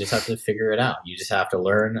 Yeah, you just have to figure it out. You just have to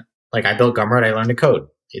learn. Like, I built Gumroad, I learned to code.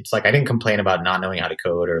 It's like, I didn't complain about not knowing how to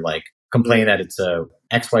code or like complain that it's a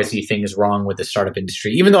XYZ thing is wrong with the startup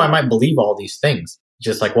industry, even though I might believe all these things.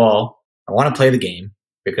 Just like, well, I want to play the game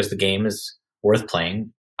because the game is worth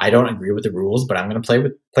playing. I don't agree with the rules, but I'm going to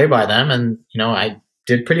play by them. And, I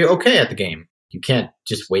did pretty okay at the game. You can't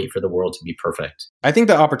just wait for the world to be perfect. I think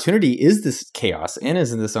the opportunity is this chaos and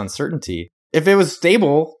is in this uncertainty. If it was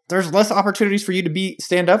stable, there's less opportunities for you to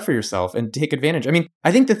stand up for yourself and take advantage. I mean,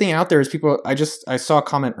 I think the thing out there is people, I saw a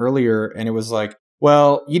comment earlier and it was like,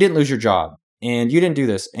 well, you didn't lose your job and you didn't do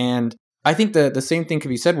this. And I think the same thing could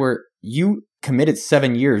be said where you committed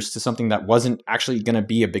 7 years to something that wasn't actually going to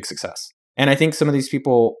be a big success. And I think some of these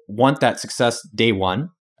people want that success day one.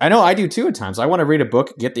 I know I do too at times. I want to read a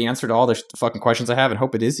book, get the answer to all the fucking questions I have and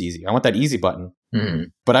hope it is easy. I want that easy button. Mm-hmm.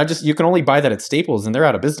 But you can only buy that at Staples and they're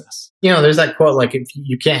out of business. There's that quote, like, if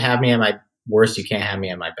you can't have me at my worst, you can't have me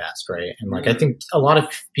at my best, right? And like, I think a lot of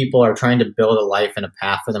people are trying to build a life and a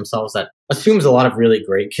path for themselves that assumes a lot of really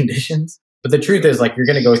great conditions. But the truth is, like, you're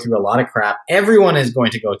going to go through a lot of crap. Everyone is going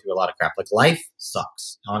to go through a lot of crap. Like, life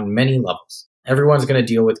sucks on many levels. Everyone's going to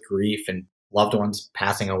deal with grief and loved ones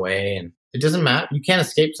passing away. And it doesn't matter. You can't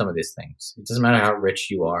escape some of these things. It doesn't matter how rich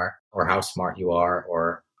you are or how smart you are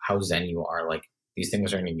or how zen you are. Like, these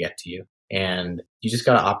things are going to get to you. And you just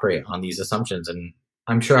got to operate on these assumptions. And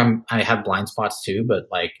I'm sure I have blind spots too, but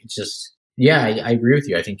like, it's just, yeah, I agree with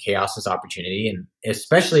you. I think chaos is opportunity. And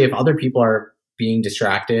especially if other people are being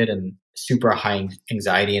distracted and super high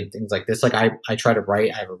anxiety and things like this. Like, I try to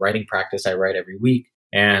write. I have a writing practice. I write every week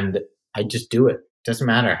and I just do it. It doesn't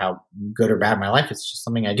matter how good or bad my life is. It's just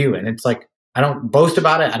something I do. And it's like, I don't boast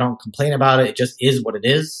about it. I don't complain about it. It just is what it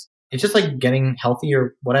is. It's just like getting healthy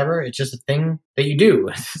or whatever. It's just a thing that you do.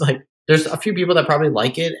 It's like, there's a few people that probably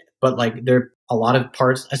like it, but like, there are a lot of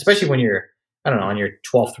parts, especially when you're, I don't know, on your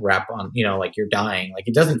 12th rep on, like, you're dying, like,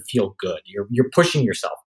 it doesn't feel good. You're pushing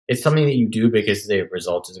yourself. It's something that you do because the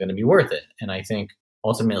result is going to be worth it. And I think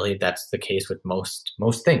ultimately that's the case with most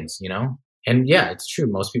things, and yeah, it's true.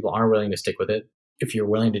 Most people aren't willing to stick with it. If you're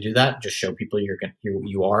willing to do that, just show people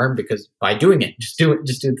you are, because by doing it, just do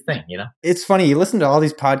the thing, It's funny. You listen to all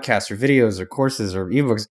these podcasts or videos or courses or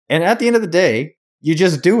ebooks, and at the end of the day, you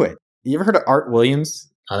just do it. You ever heard of Art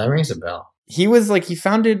Williams? Oh, that rings a bell. He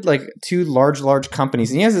founded like 2 large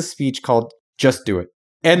companies, and he has a speech called "Just Do It."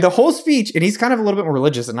 And the whole speech, and he's kind of a little bit more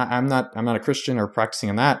religious, and I'm not a Christian or practicing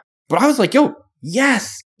on that. But I was like, yo,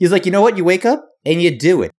 yes. He's like, you know what? You wake up and you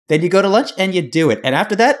do it. Then you go to lunch and you do it. And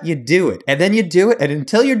after that, you do it. And then you do it. And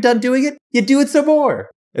until you're done doing it, you do it some more.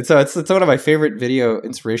 And so it's one of my favorite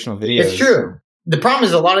inspirational videos. It's true. The problem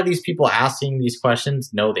is a lot of these people asking these questions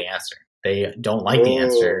know the answer. They don't like the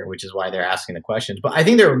answer, which is why they're asking the questions. But I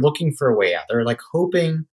think they're looking for a way out. They're like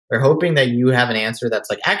hoping that you have an answer that's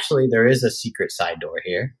like, actually, there is a secret side door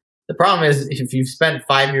here. The problem is if you've spent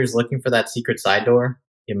 5 years looking for that secret side door,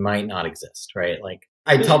 it might not exist, right? Like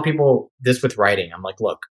I tell people this with writing. I'm like,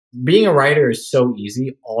 look, being a writer is so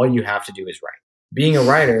easy. All you have to do is write. Being a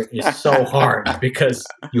writer is so hard because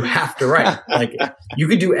you have to write. Like you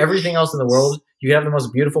could do everything else in the world. You could have the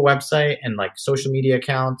most beautiful website and like social media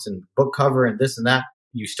accounts and book cover and this and that.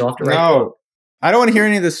 You still have to write. No, I don't want to hear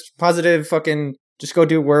any of this positive fucking just go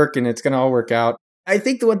do work and it's going to all work out. I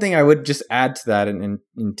think the one thing I would just add to that and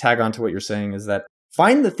tag on to what you're saying is that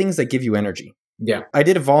find the things that give you energy. Yeah. I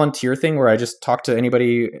did a volunteer thing where I just talked to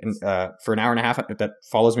anybody for an hour and a half that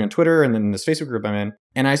follows me on Twitter and then this Facebook group I'm in.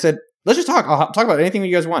 And I said, let's just talk. I'll talk about anything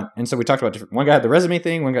you guys want. And so we talked about different. One guy had the resume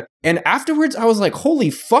thing. One guy. And afterwards, I was like, holy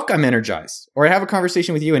fuck, I'm energized. Or I have a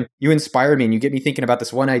conversation with you and you inspire me and you get me thinking about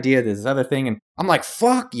this one idea, this other thing. And I'm like,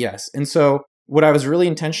 fuck yes. And so what I was really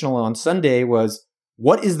intentional on Sunday was,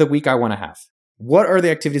 what is the week I want to have? What are the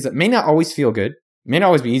activities that may not always feel good? May not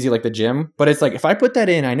always be easy like the gym, but it's like, if I put that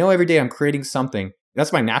in, I know every day I'm creating something.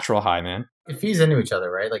 That's my natural high, man. It feeds into each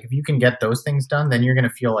other, right? Like if you can get those things done, then you're going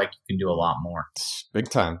to feel like you can do a lot more. Big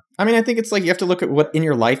time. I mean, I think it's like you have to look at what in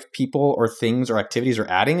your life people or things or activities are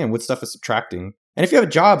adding and what stuff is subtracting. And if you have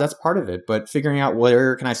a job, that's part of it. But figuring out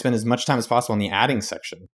where can I spend as much time as possible in the adding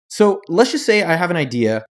section. So let's just say I have an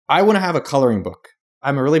idea. I want to have a coloring book.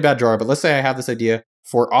 I'm a really bad drawer, but let's say I have this idea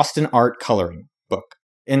for Austin art coloring book.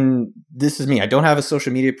 And this is me. I don't have a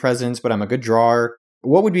social media presence, but I'm a good drawer.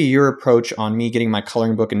 What would be your approach on me getting my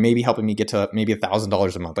coloring book and maybe helping me get to maybe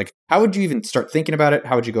 $1,000 a month? Like, how would you even start thinking about it?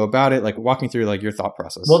 How would you go about it? Like, walk me through like your thought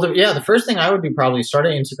process. Well, the first thing I would be probably start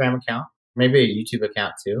an Instagram account, maybe a YouTube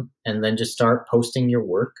account too, and then just start posting your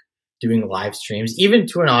work, doing live streams, even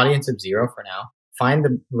to an audience of 0 for now. Find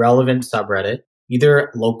the relevant subreddit,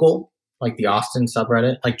 either local, like the Austin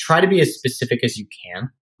subreddit, like try to be as specific as you can.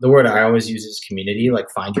 The word I always use is community, like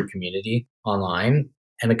find your community online.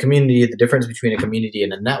 And a community, the difference between a community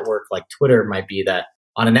and a network like Twitter might be that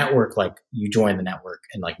on a network, like you join the network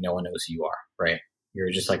and like no one knows who you are, right?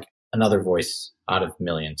 You're just like another voice out of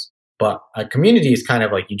millions. But a community is kind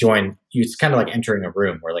of like it's kind of like entering a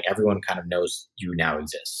room where like everyone kind of knows you now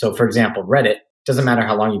exist. So for example, Reddit, doesn't matter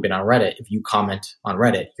how long you've been on Reddit. If you comment on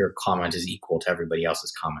Reddit, your comment is equal to everybody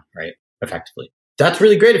else's comment, right? Effectively. That's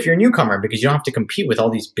really great if you're a newcomer because you don't have to compete with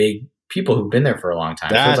all these big people who've been there for a long time.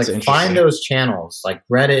 That's so it's like find those channels. Like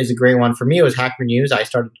Reddit is a great one. For me, it was Hacker News. I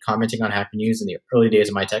started commenting on Hacker News in the early days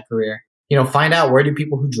of my tech career. Find out where do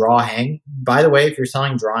people who draw hang. By the way, if you're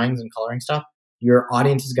selling drawings and coloring stuff, your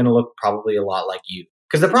audience is going to look probably a lot like you.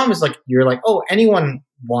 Because the problem is like, you're like, oh, anyone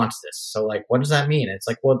wants this. So like, what does that mean? It's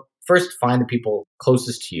like, well, first find the people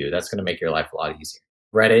closest to you. That's going to make your life a lot easier.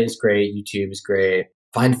 Reddit is great. YouTube is great.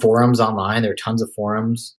 Find forums online. There are tons of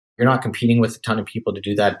forums. You're not competing with a ton of people to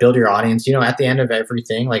do that. Build your audience. At the end of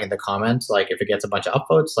everything, like in the comments, like if it gets a bunch of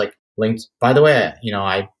upvotes, like links. By the way,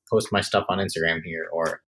 I post my stuff on Instagram here,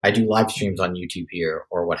 or I do live streams on YouTube here,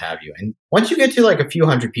 or what have you. And once you get to like a few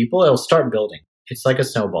hundred people, it'll start building. It's like a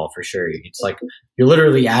snowball for sure. It's like you're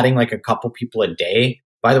literally adding like a couple people a day.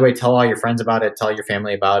 By the way, tell all your friends about it. Tell your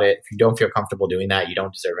family about it. If you don't feel comfortable doing that, you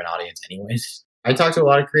don't deserve an audience anyways. I talk to a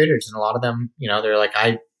lot of creators and a lot of them, they're like,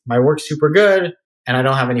 my work's super good and I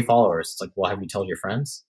don't have any followers. It's like, well, have you told your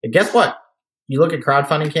friends? And guess what? You look at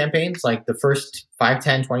crowdfunding campaigns, like the first 5,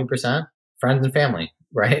 10, 20%, friends and family,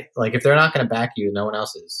 right? Like if they're not going to back you, no one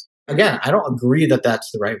else is. Again, I don't agree that that's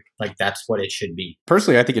the right, like that's what it should be.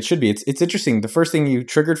 Personally, I think it should be. It's interesting. The first thing you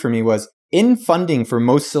triggered for me was in funding for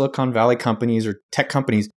most Silicon Valley companies or tech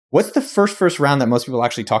companies, what's the first round that most people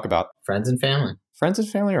actually talk about? Friends and family. Friends and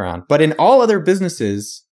family around. But in all other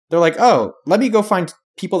businesses, they're like, oh, let me go find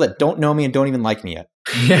people that don't know me and don't even like me yet.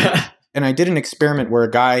 Yeah. And I did an experiment where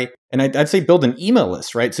a guy, and I'd say build an email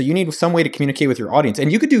list, right? So you need some way to communicate with your audience.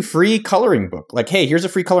 And you could do free coloring book. Like, hey, here's a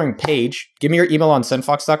free coloring page. Give me your email on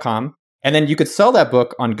sendfox.com. And then you could sell that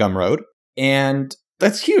book on Gumroad. And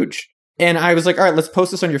that's huge. And I was like, all right, let's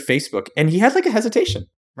post this on your Facebook. And he had like a hesitation,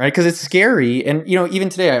 right? Because it's scary. And, even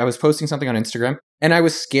today I was posting something on Instagram and I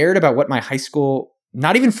was scared about what my high school,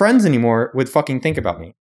 not even friends anymore, would fucking think about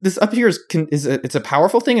me. This up here it's a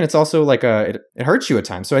powerful thing. And it's also like it hurts you at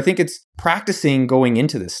times. So I think it's practicing going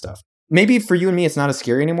into this stuff. maybe for you and me, it's not as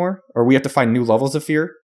scary anymore, or we have to find new levels of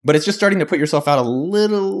fear, but it's just starting to put yourself out a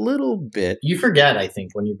little bit. You forget, I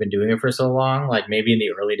think, when you've been doing it for so long, like maybe in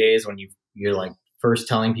the early days when you're like first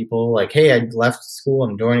telling people like, hey, I left school,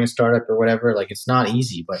 I'm joining a startup or whatever. Like, it's not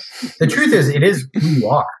easy, but the truth is it is who you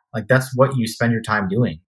are. Like, that's what you spend your time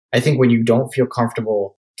doing. I think when you don't feel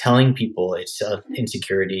comfortable telling people it's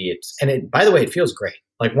insecurity, by the way, it feels great.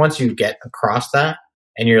 Like, once you get across that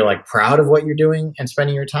and you're like proud of what you're doing and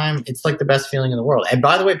spending your time, it's like the best feeling in the world. And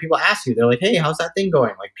by the way, people ask you, they're like, hey, how's that thing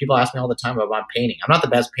going? Like, people ask me all the time about my painting. I'm not the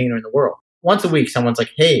best painter in the world. Once a week, someone's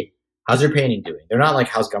like, hey, how's your painting doing? They're not like,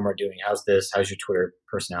 how's Gumroad doing? How's this? How's your Twitter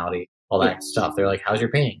personality? All that stuff. They're like, how's your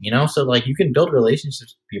painting? You know? So like, you can build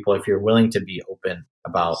relationships with people if you're willing to be open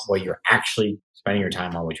about what you're actually spending your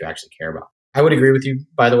time on, what you actually care about. I would agree with you,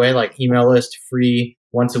 by the way, like email list, free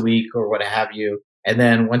once a week or what have you. And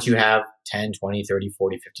then once you have 10, 20, 30,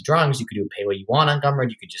 40, 50 drawings, you could do pay what you want on Gumroad.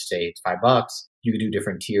 You could just say it's $5. You could do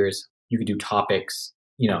different tiers. You could do topics,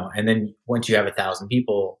 you know, and then once you have 1,000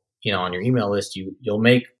 people, you know, on your email list, you'll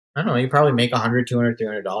make, I don't know, you probably make $100, $200,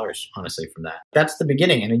 $300, honestly, from that. That's the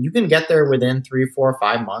beginning. And you can get there within 3, 4,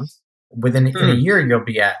 5 months. In a year, you'll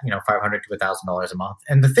be at, you know, $500 to $1,000 a month.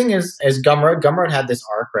 And the thing is, as Gumroad had this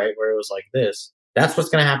arc, right, where it was like this. That's what's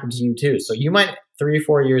going to happen to you too. So you might 3 or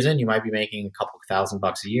 4 years in, you might be making a couple $1,000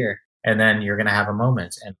 a year, and then you're going to have a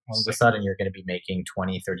moment, and all of a sudden you're going to be making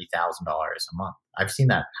 $20,000, $30,000 a month. I've seen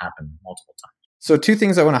that happen multiple times. So 2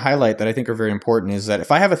 things I want to highlight that I think are very important is that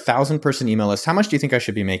if I have 1,000-person email list, how much do you think I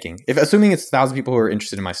should be making? If assuming it's 1,000 people who are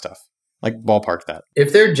interested in my stuff, like ballpark that.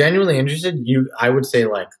 If they're genuinely interested, I would say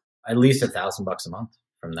like at least $1,000 a month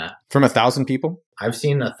from that. From 1,000 people? I've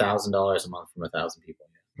seen $1,000 a month from 1,000 people.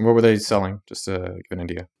 What were they selling? Just to give an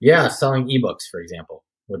idea. Yeah, selling ebooks, for example,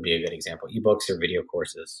 would be a good example. Ebooks or video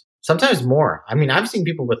courses. Sometimes more. I mean, I've seen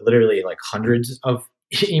people with literally like hundreds of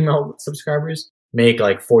email subscribers make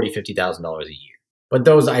like $40,000, $50,000 a year. But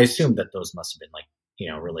those, I assume that those must have been like, you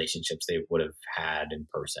know, relationships they would have had in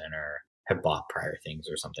person or have bought prior things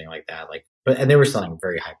or something like that. And they were selling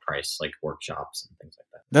very high price, like workshops and things like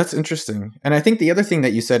that. That's interesting. And I think the other thing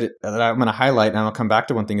that you said that I'm going to highlight, and I'll come back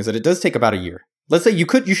to one thing, is that it does take about a year. Let's say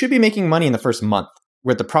you should be making money in the first month.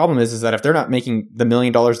 Where the problem is that if they're not making the $1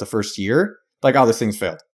 million the first year, like, oh, this thing's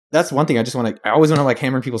failed. That's one thing I always want to like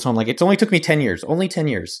hammer people's home. Like, it's only took me 10 years, only 10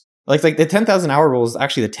 years. Like the 10,000 hour rule is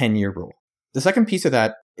actually the 10-year rule. The second piece of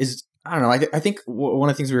that is, I don't know, I think one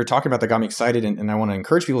of the things we were talking about that got me excited and I want to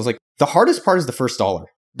encourage people is like, the hardest part is the first dollar.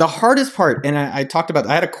 The hardest part, and I talked about,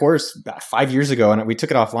 I had a course about 5 years ago and we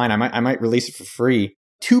took it offline. I might release it for free.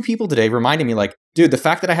 2 people today reminded me like, dude, the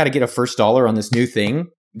fact that I had to get a first dollar on this new thing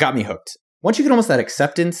got me hooked. Once you get almost that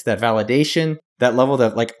acceptance, that validation, that level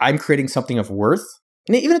that like I'm creating something of worth,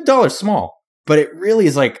 and even $1 is small, but it really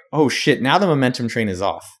is like, oh shit, now the momentum train is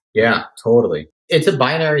off. Yeah, totally. It's a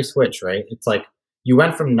binary switch, right? It's like you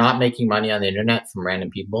went from not making money on the internet from random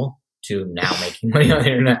people to now making money on the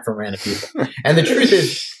internet from random people. And the truth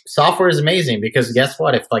is, software is amazing because guess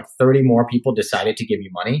what? If like 30 more people decided to give you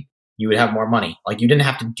money, you would have more money. Like, you didn't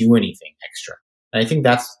have to do anything extra. And I think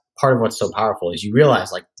that's part of what's so powerful is you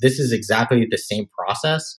realize like this is exactly the same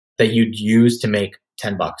process that you'd use to make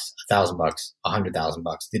 $10, $1,000,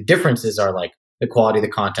 $100,000. The differences are like the quality of the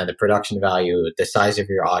content, the production value, the size of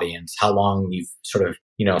your audience, how long you've sort of,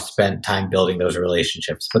 you know, spent time building those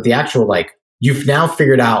relationships. But the actual, like, you've now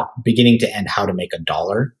figured out beginning to end how to make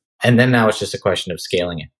 $1. And then now it's just a question of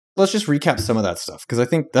scaling it. Let's just recap some of that stuff. Because I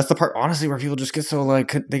think that's the part, honestly, where people just get so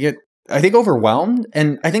like, they get, I think, overwhelmed.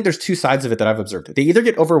 And I think there's 2 sides of it that I've observed. They either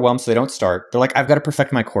get overwhelmed so they don't start. They're like, I've got to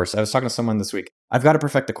perfect my course. I was talking to someone this week. I've got to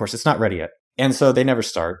perfect the course. It's not ready yet. And so they never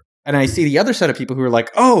start. And I see the other set of people who are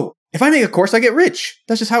like, oh, if I make a course, I get rich.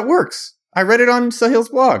 That's just how it works. I read it on Sahil's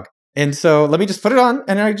blog. And so let me just put it on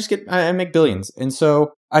and I make billions. And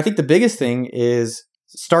so I think the biggest thing is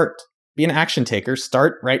start. Be an action taker.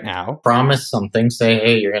 Start right now. Promise something. Say,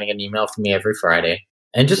 hey, you're going to get an email from me every Friday.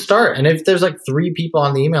 And just start. And if there's like 3 people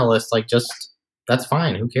on the email list, like that's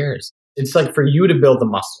fine. Who cares? It's like for you to build the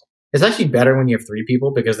muscle. It's actually better when you have 3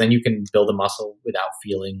 people because then you can build a muscle without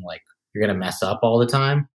feeling like you're going to mess up all the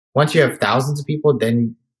time. Once you have thousands of people,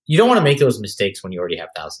 then you don't want to make those mistakes when you already have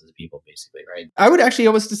thousands of people, basically, right? I would actually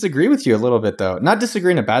almost disagree with you a little bit, though. Not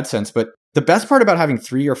disagree in a bad sense, but the best part about having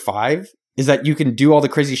 3 or 5 is that you can do all the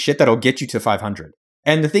crazy shit that'll get you to 500.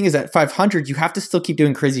 And the thing is, at 500, you have to still keep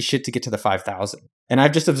doing crazy shit to get to the 5,000. And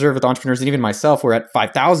I've just observed with entrepreneurs and even myself, where at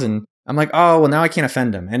 5,000, I'm like, oh, well, now I can't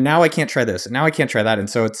offend them. And now I can't try this. And now I can't try that. And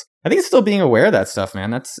so I think it's still being aware of that stuff,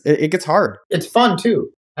 man. It gets hard. It's fun too.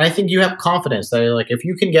 And I think you have confidence that like, if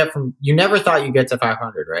you can get you never thought you'd get to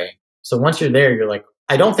 500, right? So once you're there, you're like,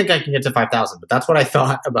 I don't think I can get to 5,000, but that's what I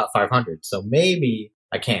thought about 500. So maybe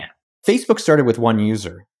I can. Facebook started with one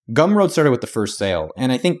user. Gumroad started with the first sale.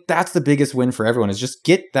 And I think that's the biggest win for everyone is just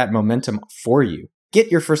get that momentum for you.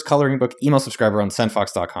 Get your first coloring book email subscriber on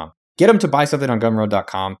sendfox.com. Get them to buy something on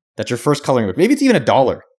gumroad.com. That's your first coloring book. Maybe it's even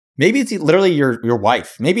 $1. Maybe it's literally your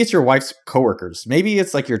wife. Maybe it's your wife's coworkers. Maybe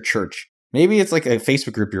it's like your church. Maybe it's like a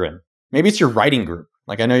Facebook group you're in. Maybe it's your writing group.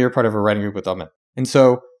 Like I know you're part of a writing group with Amit. And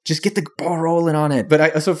so just get the ball rolling on it.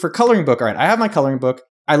 But so for coloring book, all right, I have my coloring book.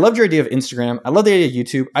 I loved your idea of Instagram. I love the idea of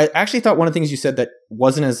YouTube. I actually thought one of the things you said that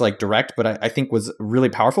wasn't as like direct, but I think was really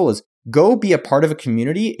powerful is go be a part of a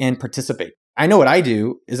community and participate. I know what I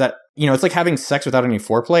do is that, it's like having sex without any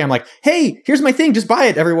foreplay. I'm like, hey, here's my thing. Just buy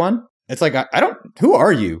it, everyone. It's like, who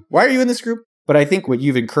are you? Why are you in this group? But I think what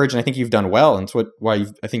you've encouraged, and I think you've done well, and it's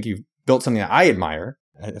I think you've built something that I admire,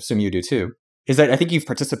 I assume you do too, is that I think you've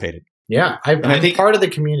participated. Yeah, I'm part of the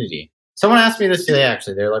community. Someone asked me this today,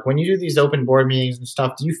 actually. They're like, when you do these open board meetings and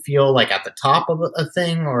stuff, do you feel like at the top of a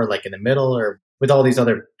thing or like in the middle or with all these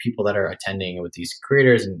other people that are attending with these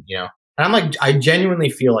creators? And I'm like, I genuinely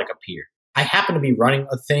feel like a peer. I happen to be running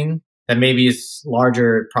a thing that maybe is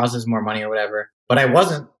larger, processes more money or whatever, but I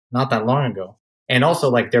wasn't not that long ago. And also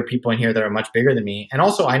like there are people in here that are much bigger than me. And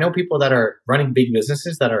also I know people that are running big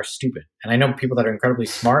businesses that are stupid. And I know people that are incredibly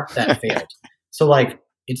smart that failed. So like,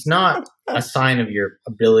 it's not a sign of your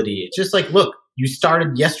ability. It's just like, look, you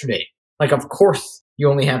started yesterday. Like, of course you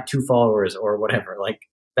only have 2 followers or whatever. Like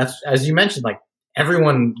that's, as you mentioned, like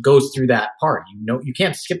everyone goes through that part. You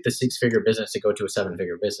can't skip the 6-figure business to go to a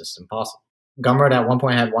 7-figure business. It's impossible. Gumroad at one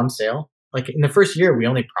point had 1 sale. Like in the first year, we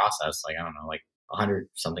only processed like, I don't know, like 100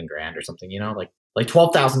 something grand or something, like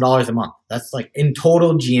 $12,000 a month. That's like in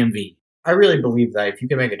total GMV. I really believe that if you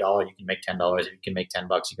can make $1, you can make $10. If you can make $10,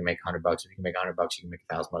 you can make $100. If you can make $100, you can make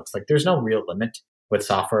 $1,000. Like there's no real limit with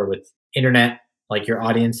software, with internet. Like your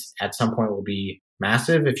audience at some point will be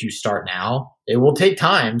massive if you start now. It will take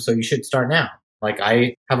time, so you should start now. Like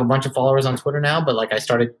I have a bunch of followers on Twitter now, but like I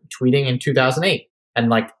started tweeting in 2008. And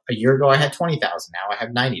like a year ago, I had 20,000. Now I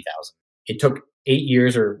have 90,000. It took 8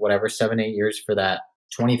 years or whatever, 7-8 years for that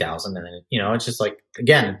 20,000. And then, it's just like,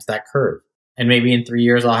 again, it's that curve. And maybe in 3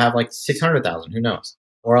 years, I'll have like 600,000. Who knows?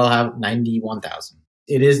 Or I'll have 91,000.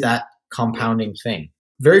 It is that compounding thing.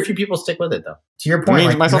 Very few people stick with it, though. To your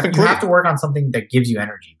point, you have to work on something that gives you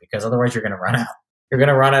energy because otherwise you're going to run out. You're going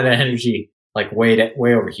to run out of energy like way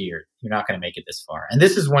over here. You're not going to make it this far. And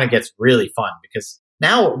this is when it gets really fun because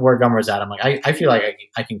now where Gumroad's at, I'm like, I feel like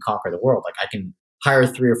I can conquer the world. Like I can hire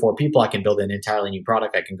 3 or 4 people. I can build an entirely new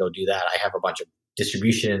product. I can go do that. I have a bunch of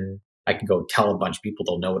distribution. I can go tell a bunch of people.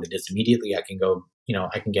 They'll know what it is immediately. I can go,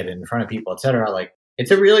 I can get it in front of people, etc. Like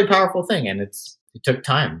it's a really powerful thing. And it took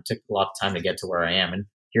time. It took a lot of time to get to where I am. And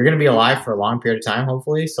you're going to be alive for a long period of time,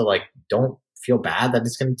 hopefully. So like, don't feel bad that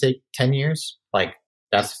it's going to take 10 years. Like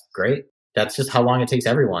that's great. That's just how long it takes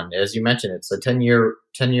everyone. As you mentioned, it's a 10-year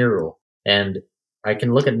rule. And I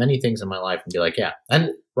can look at many things in my life and be like, yeah.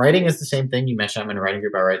 And writing is the same thing. You mentioned I'm in a writing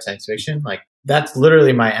group. I write science fiction. Like that's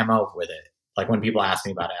literally my MO with it. Like when people ask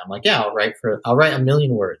me about it, I'm like, yeah, I'll write 1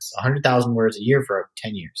 million words, 100,000 words a year for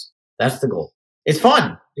 10 years. That's the goal. It's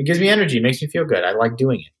fun. It gives me energy. It makes me feel good. I like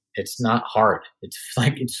doing it. It's not hard. It's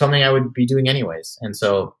like, it's something I would be doing anyways. And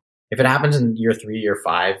so if it happens in year 3, year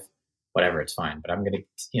 5, whatever, it's fine. But I'm going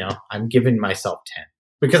to, I'm giving myself 10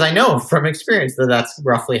 because I know from experience that that's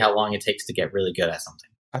roughly how long it takes to get really good at something.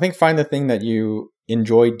 I think find the thing that you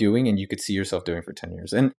enjoy doing and you could see yourself doing for 10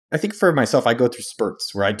 years. And I think for myself, I go through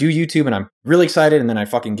spurts where I do YouTube and I'm really excited and then I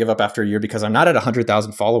fucking give up after a year because I'm not at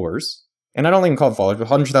 100,000 followers. And I don't even call them followers, but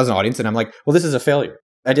 100,000 audience. And I'm like, well, this is a failure.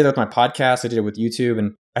 I did it with my podcast. I did it with YouTube.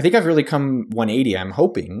 And I think I've really come 180. I'm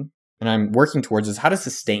hoping and I'm working towards is how to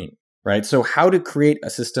sustain, right? So how to create a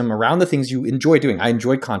system around the things you enjoy doing. I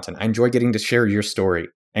enjoy content. I enjoy getting to share your story.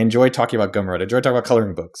 I enjoy talking about Gumroad. I enjoy talking about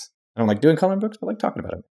coloring books. I don't like doing coloring books, but I like talking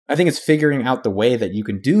about them. I think it's figuring out the way that you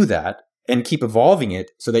can do that and keep evolving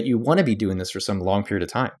it so that you want to be doing this for some long period of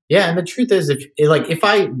time. Yeah. And the truth is, if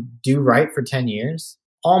I do write for 10 years,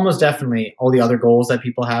 almost definitely all the other goals that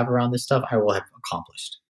people have around this stuff, I will have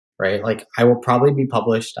accomplished, right? Like I will probably be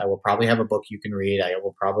published. I will probably have a book you can read. I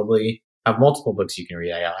will probably have multiple books you can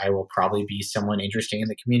read. I will probably be someone interesting in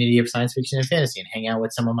the community of science fiction and fantasy and hang out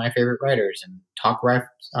with some of my favorite writers and talk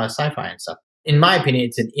sci-fi and stuff. In my opinion,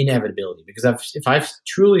 it's an inevitability because if I've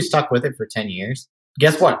truly stuck with it for 10 years,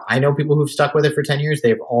 guess what? I know people who've stuck with it for 10 years.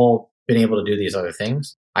 They've all been able to do these other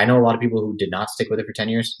things. I know a lot of people who did not stick with it for 10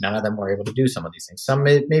 years. None of them were able to do some of these things. Some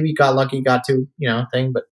maybe got lucky, got to,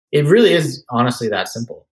 thing, but it really is honestly that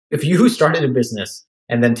simple. If you started a business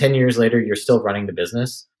and then 10 years later, you're still running the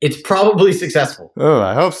business, it's probably successful. Oh,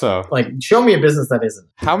 I hope so. Like, show me a business that isn't.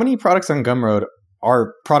 How many products on Gumroad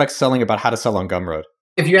are products selling about how to sell on Gumroad?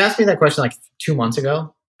 If you asked me that question like 2 months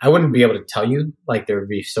ago, I wouldn't be able to tell you. Like, there would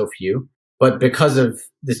be so few. But because of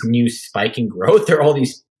this new spike in growth, there are all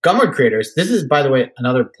these Gumroad creators. This is, by the way,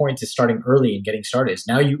 another point to starting early and getting started. Is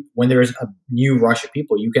now when there is a new rush of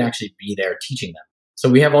people, you can actually be there teaching them. So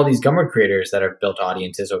we have all these Gumroad creators that have built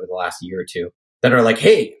audiences over the last year or two that are like,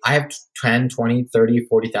 hey, I have 10, 20, 30,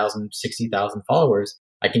 40,000, 60,000 followers.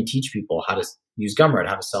 I can teach people how to use Gumroad,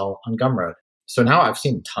 how to sell on Gumroad. So now I've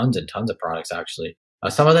seen tons and tons of products, actually.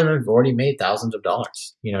 Some of them have already made thousands of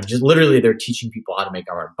dollars. Just literally they're teaching people how to make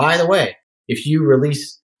Gumroad. By the way, if you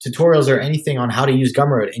release tutorials or anything on how to use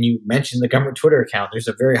Gumroad and you mention the Gumroad Twitter account, there's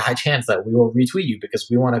a very high chance that we will retweet you because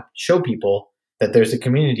we want to show people that there's a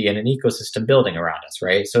community and an ecosystem building around us,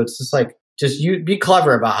 right? So it's just like, you be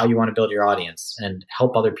clever about how you want to build your audience and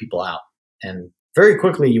help other people out. And very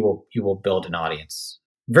quickly you will build an audience.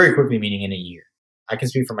 Very quickly, meaning in a year. I can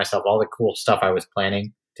speak for myself. All the cool stuff I was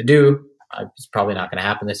planning to do, it's probably not going to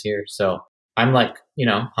happen this year. So I'm like,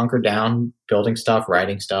 hunkered down, building stuff,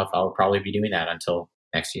 writing stuff. I'll probably be doing that until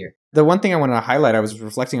next year. The one thing I wanted to highlight, I was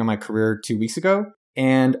reflecting on my career 2 weeks ago,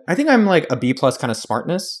 and I think I'm like a B plus kind of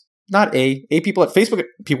smartness. Not A. A people at Facebook,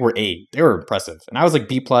 people were A. They were impressive. And I was like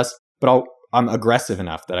B plus, but I'm aggressive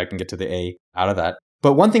enough that I can get to the A out of that.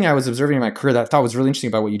 But one thing I was observing in my career that I thought was really interesting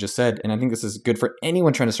about what you just said, and I think this is good for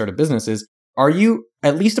anyone trying to start a business, is are you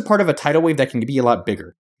at least a part of a tidal wave that can be a lot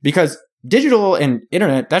bigger? Because digital and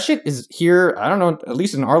internet, that shit is here, I don't know, at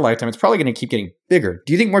least in our lifetime, it's probably going to keep getting bigger.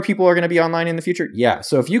 Do you think more people are going to be online in the future? Yeah.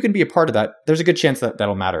 So if you can be a part of that, there's a good chance that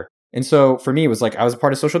that'll matter. And so for me, it was like I was a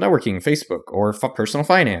part of social networking, Facebook, or personal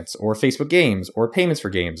finance, or Facebook games, or payments for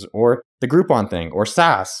games, or the Groupon thing, or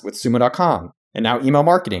SaaS with Sumo.com, and now email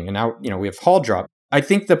marketing, and now we have Hall Drop. I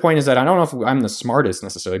think the point is that I don't know if I'm the smartest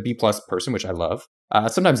necessarily, B plus person, which I love,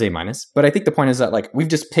 sometimes A minus, but I think the point is that like we've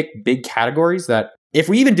just picked big categories that if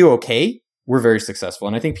we even do okay, we're very successful.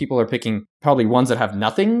 And I think people are picking probably ones that have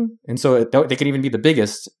nothing, and so they could even be the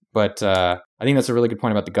biggest. But I think that's a really good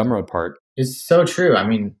point about the Gumroad part. It's so true. I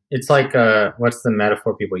mean, it's like, what's the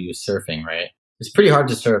metaphor people use? Surfing, right? It's pretty hard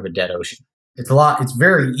to surf a dead ocean. It's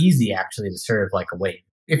very easy actually to surf like a wave.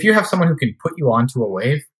 If you have someone who can put you onto a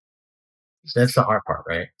wave, that's the hard part,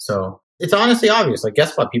 right? So it's honestly obvious. Like,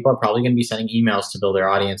 guess what? People are probably going to be sending emails to build their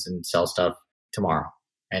audience and sell stuff tomorrow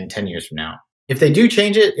and 10 years from now. If they do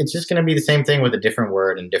change it, it's just going to be the same thing with a different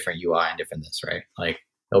word and different UI and different this, right? Like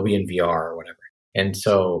they'll be in VR or whatever. And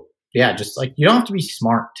so, yeah, just like you don't have to be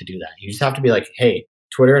smart to do that. You just have to be like, hey,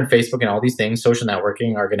 Twitter and Facebook and all these things, social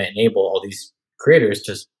networking are going to enable all these creators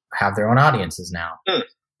to have their own audiences now.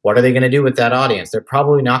 What are they going to do with that audience? They're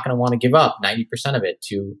probably not going to want to give up 90% of it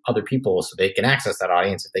to other people so they can access that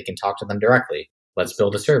audience if they can talk to them directly. Let's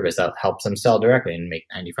build a service that helps them sell directly and make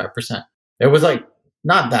 95%. It was like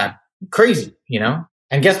not that crazy,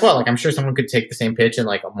 And guess what? Like, I'm sure someone could take the same pitch and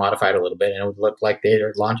like modify it a little bit and it would look like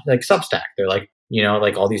they're launching like Substack. They're like,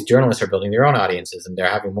 like all these journalists are building their own audiences and they're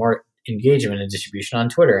having more engagement and distribution on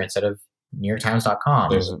Twitter instead of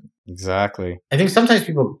NewYorkTimes.com. Exactly. I think sometimes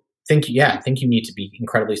people think you need to be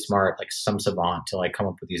incredibly smart, like some savant to like come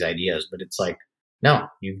up with these ideas. But it's like, no,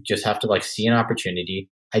 you just have to like see an opportunity,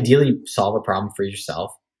 ideally solve a problem for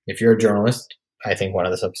yourself. If you're a journalist, I think one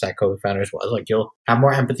of the Substack co-founders was like, you'll have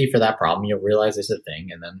more empathy for that problem. You'll realize it's a thing.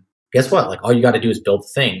 And then guess what? Like all you got to do is build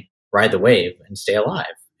the thing, ride the wave and stay alive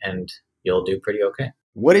and you'll do pretty okay.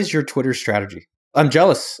 What is your Twitter strategy? I'm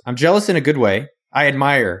jealous. I'm jealous in a good way. I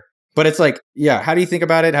admire, but it's like, yeah, how do you think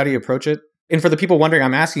about it? How do you approach it? And for the people wondering,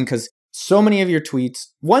 I'm asking because so many of your tweets,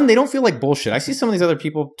 one, they don't feel like bullshit. I see some of these other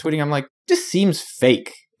people tweeting, I'm like, just seems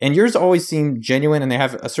fake. And yours always seem genuine and they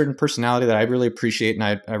have a certain personality that I really appreciate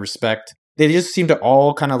and I respect. They just seem to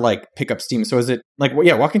all kind of like pick up steam. So is it like,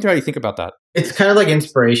 yeah, walking through how you think about that? It's kind of like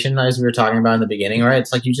inspiration, as we were talking about in the beginning, right?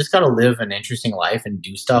 It's like you just got to live an interesting life and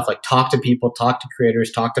do stuff, like talk to people, talk to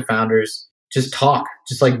creators, talk to founders, just talk,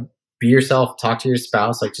 just like be yourself, talk to your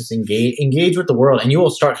spouse, like just engage with the world. And you will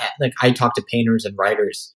start, like I talk to painters and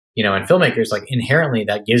writers, and filmmakers, like inherently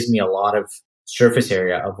that gives me a lot of surface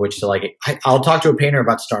area of which to like, I'll talk to a painter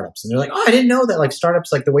about startups and they're like, oh, I didn't know that like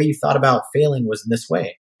startups, like the way you thought about failing was in this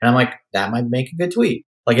way. And I'm like, that might make a good tweet.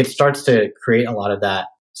 Like it starts to create a lot of that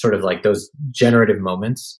sort of like those generative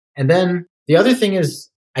moments. And then the other thing is,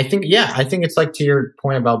 I think it's like to your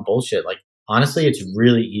point about bullshit. Like honestly, it's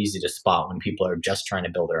really easy to spot when people are just trying to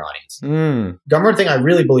build their audience. Gumroad thing, I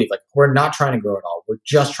really believe like we're not trying to grow at all. We're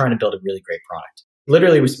just trying to build a really great product.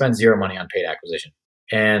 Literally, we spend zero money on paid acquisition.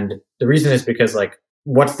 And the reason is because like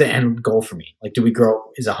what's the end goal for me? Like, do we grow?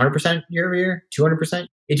 Is 100% year over year, 200%?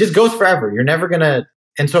 It just goes forever. You're never gonna.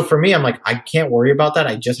 And so for me, I'm like, I can't worry about that.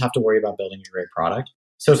 I just have to worry about building a great product.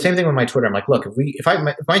 So same thing with my Twitter. I'm like, look, if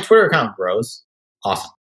my Twitter account grows,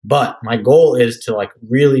 awesome. But my goal is to like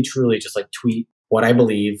really truly just like tweet what I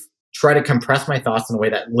believe, try to compress my thoughts in a way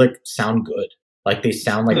that sound good. Like they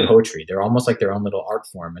sound like poetry. They're almost like their own little art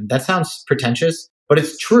form. And that sounds pretentious, but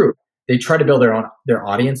it's true. They try to build their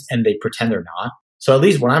audience and they pretend they're not. So at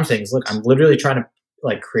least what I'm saying is, look, I'm literally trying to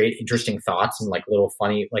like create interesting thoughts and like little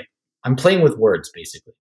funny, like I'm playing with words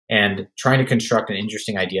basically and trying to construct an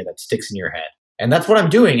interesting idea that sticks in your head. And that's what I'm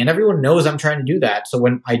doing. And everyone knows I'm trying to do that. So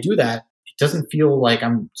when I do that, it doesn't feel like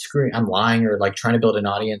I'm lying or like trying to build an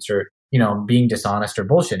audience or, being dishonest or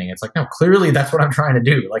bullshitting. It's like, no, clearly that's what I'm trying to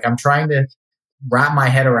do. Like I'm trying to wrap my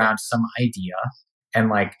head around some idea and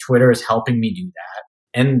like Twitter is helping me do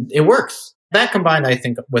that. And it works. That combined, I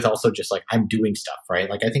think, with also just like I'm doing stuff, right?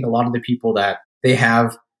 Like I think a lot of the people that they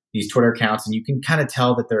have these Twitter accounts and you can kind of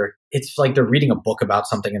tell that it's like they're reading a book about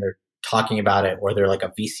something and they're talking about it, or they're like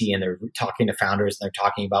a VC and they're talking to founders and they're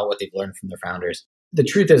talking about what they've learned from their founders. The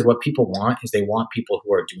truth is what people want is they want people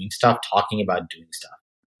who are doing stuff, talking about doing stuff.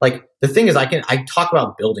 Like the thing is I talk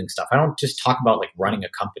about building stuff. I don't just talk about like running a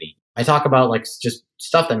company. I talk about like just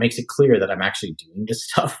stuff that makes it clear that I'm actually doing this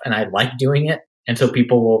stuff and I like doing it. And so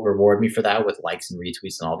people will reward me for that with likes and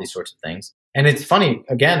retweets and all these sorts of things. And it's funny,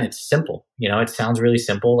 again, it's simple. It sounds really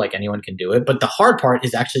simple, like anyone can do it. But the hard part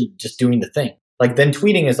is actually just doing the thing. Like then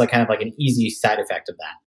tweeting is like kind of like an easy side effect of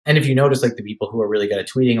that. And if you notice like the people who are really good at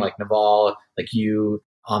tweeting, like Naval, like you,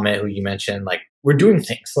 Amit, who you mentioned, like we're doing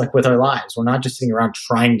things like with our lives. We're not just sitting around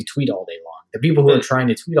trying to tweet all day long. The people who are trying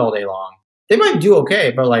to tweet all day long, they might do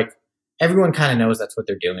okay, but like everyone kind of knows that's what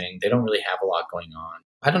they're doing. They don't really have a lot going on.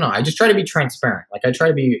 I don't know. I just try to be transparent. Like I try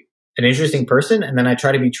to be an interesting person and then I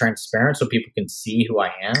try to be transparent so people can see who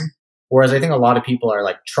I am. Whereas I think a lot of people are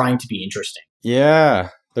like trying to be interesting. Yeah,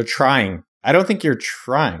 they're trying. I don't think you're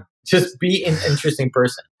trying. Just be an interesting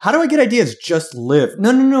person. How do I get ideas? Just live.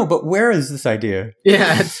 No. But where is this idea?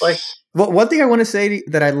 Yeah, it's like... Well, one thing I want to say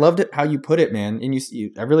that I loved it, how you put it, man. And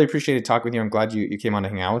I really appreciated talking with you. I'm glad you came on to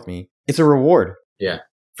hang out with me. It's a reward. Yeah.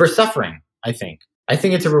 For suffering, I think. I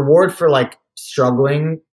think it's a reward for like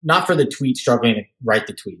struggling, not for the tweet, struggling to write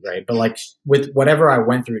the tweet, right? But like with whatever I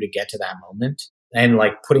went through to get to that moment and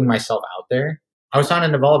like putting myself out there. I was talking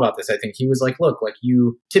to Naval about this. I think he was like, look, like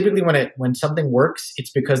you typically when something works,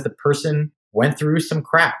 it's because the person went through some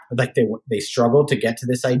crap. Like they struggled to get to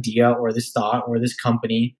this idea or this thought or this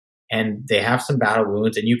company and they have some battle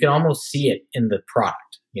wounds and you can almost see it in the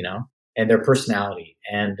product, and their personality.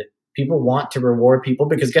 And people want to reward people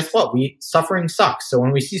because guess what? Suffering sucks. So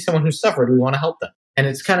when we see someone who suffered, we want to help them. And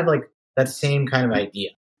it's kind of like that same kind of idea.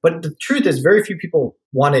 But the truth is very few people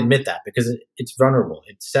want to admit that because it's vulnerable.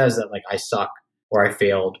 It says that like I suck or I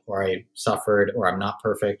failed or I suffered or I'm not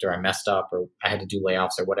perfect or I messed up or I had to do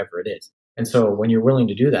layoffs or whatever it is. And so when you're willing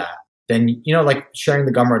to do that, then, like sharing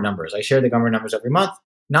the Gumroad numbers. I share the Gumroad numbers every month,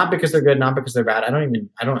 not because they're good, not because they're bad. I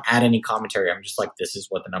don't add any commentary. I'm just like, this is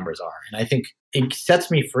what the numbers are. And I think it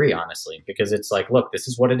sets me free, honestly, because it's like, look, this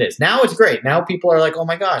is what it is. Now it's great. Now people are like, oh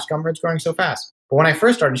my gosh, Gumroad's growing so fast. But when I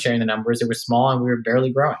first started sharing the numbers, it was small and we were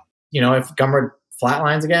barely growing. If Gumroad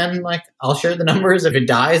flatlines again, like I'll share the numbers. If it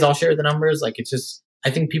dies, I'll share the numbers. Like it's just,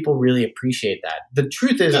 I think people really appreciate that. The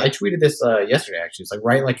truth is, I tweeted this yesterday, actually. It's like,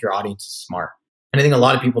 write like your audience is smart. And I think a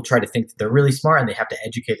lot of people try to think that they're really smart and they have to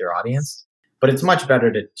educate their audience. But it's much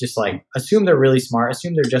better to just like assume they're really smart,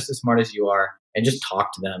 assume they're just as smart as you are, and just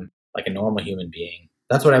talk to them like a normal human being.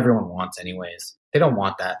 That's what everyone wants anyways. They don't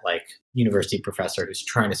want that like university professor who's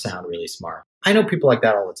trying to sound really smart. I know people like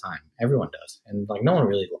that all the time. Everyone does. And like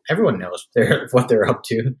everyone knows what they're up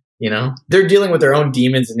to. They're dealing with their own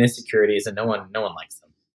demons and insecurities and no one likes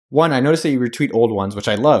them. One, I noticed that you retweet old ones, which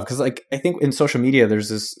I love because like I think in social media, there's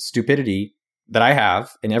this stupidity that I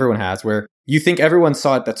have and everyone has where you think everyone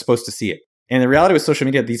saw it that's supposed to see it. And the reality with social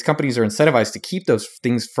media, these companies are incentivized to keep those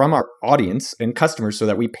things from our audience and customers so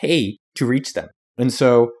that we pay to reach them. And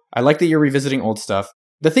so I like that you're revisiting old stuff.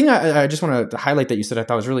 The thing I just want to highlight that you said I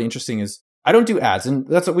thought was really interesting is I don't do ads. And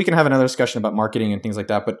that's what we can have another discussion about marketing and things like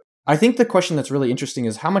that. But I think the question that's really interesting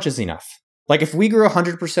is how much is enough? Like if we grow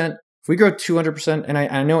 100%, if we grow 200%, and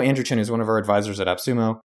I know Andrew Chin is one of our advisors at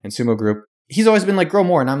AppSumo and Sumo Group. He's always been like, grow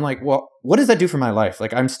more. And I'm like, well, what does that do for my life?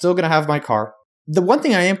 Like I'm still going to have my car. The one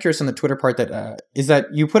thing I am curious on the Twitter part that is that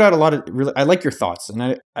you put out a lot of really, I like your thoughts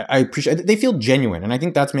and I appreciate, they feel genuine. And I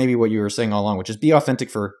think that's maybe what you were saying all along, which is be authentic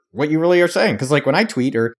for what you really are saying. Cause like when I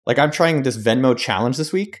tweet or like I'm trying this Venmo challenge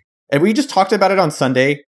this week and we just talked about it on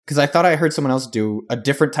Sunday because I thought I heard someone else do a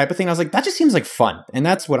different type of thing. I was like, that just seems like fun. And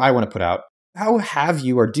that's what I want to put out. how have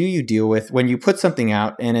you or do you deal with when you put something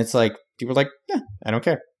out and it's like, people are like, yeah, I don't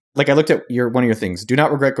care. Like I looked at one of your things, do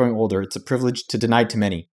not regret growing older. It's a privilege to deny to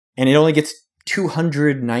many. And it only gets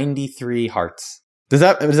 293 hearts. Does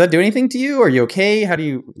that do anything to you? Are you okay? How do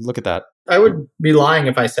you look at that? I would be lying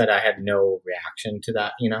if I said I had no reaction to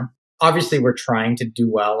that, Obviously, we're trying to do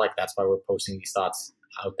well. Like, that's why we're posting these thoughts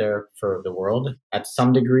out there for the world at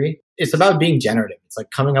some degree. It's about being generative. It's like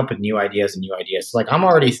coming up with new ideas and new ideas. So, like, I'm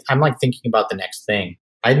like thinking about the next thing.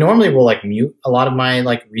 I normally will like mute a lot of my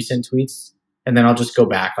like recent tweets, and then I'll just go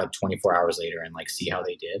back like 24 hours later and like see how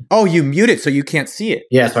they did. Oh, you mute it so you can't see it.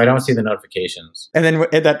 Yeah, so I don't see the notifications. And then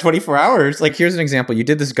at that 24 hours, like here's an example. You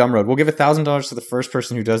did this Gumroad. We'll give $1,000 to the first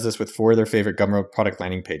person who does this with 4 of their favorite Gumroad product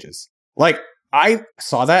landing pages. Like, I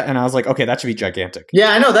saw that and I was like, okay, that should be gigantic.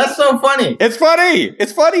 Yeah, I know. That's so funny. It's funny.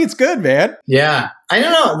 It's funny. It's good, man. Yeah. I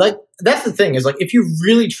don't know. Like, that's the thing is like, if you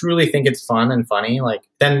really truly think it's fun and funny, like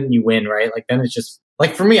then you win, right? Like then it's just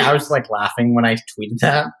like, for me, I was like laughing when I tweeted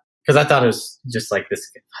that because I thought it was just like this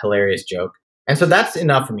hilarious joke. And so that's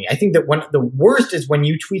enough for me. I think that when the worst is when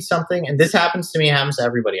you tweet something, and this happens to me, it happens to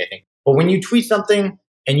everybody, I think. But when you tweet something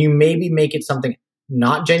and you maybe make it something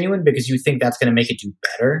not genuine because you think that's going to make it do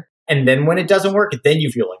better. And then when it doesn't work, then you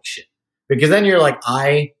feel like shit. Because then you're like,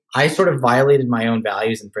 I sort of violated my own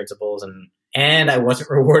values and principles and I wasn't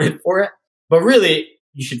rewarded for it. But really,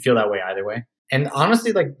 you should feel that way either way. And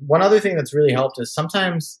honestly, like one other thing that's really helped is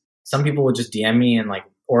sometimes some people would just DM me and like,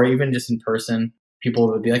 or even just in person, people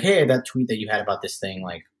would be like, hey, that tweet that you had about this thing,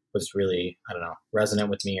 like was really, I don't know, resonant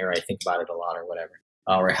with me, or I think about it a lot or whatever,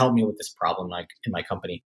 or help me with this problem like in my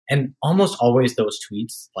company. And almost always those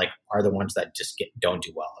tweets like are the ones that just don't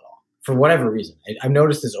do well at all. For whatever reason. I've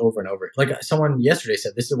noticed this over and over. Like someone yesterday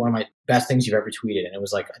said, this is one of my best things you've ever tweeted. And it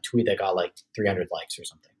was like a tweet that got like 300 likes or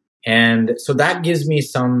something. And so that gives me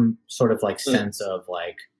some sort of like sense of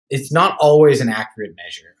like, it's not always an accurate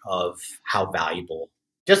measure of how valuable,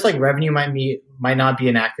 just like revenue might not be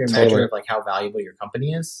an accurate measure of like how valuable your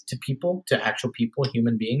company is to people, to actual people,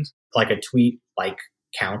 human beings. Like a tweet like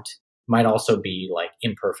count might also be like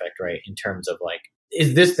imperfect, right? In terms of like,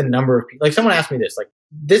 is this the number of people? Like someone asked me this, like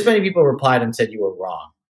this many people replied and said you were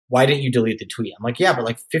wrong. Why didn't you delete the tweet? I'm like, yeah, but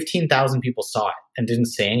like 15,000 people saw it and didn't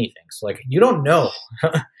say anything. So like, you don't know.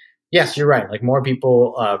 Yes, you're right. Like more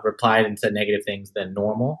people replied and said negative things than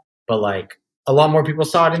normal, but like a lot more people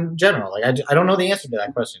saw it in general. Like I don't know the answer to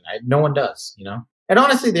that question. No one does, And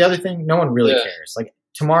honestly, the other thing, no one really cares. Like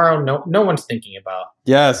tomorrow, no one's thinking about.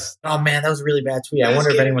 Yes. Oh man, that was a really bad tweet. I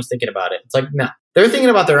wonder if anyone's thinking about it. It's like, no, they're thinking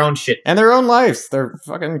about their own shit and their own lives. Their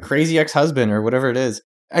fucking crazy ex-husband or whatever it is.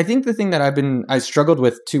 I think the thing that I struggled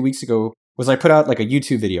with 2 weeks ago was I put out like a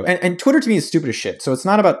YouTube video, and Twitter to me is stupid as shit. So it's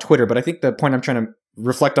not about Twitter, but I think the point I'm trying to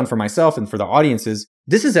reflect on for myself and for the audience is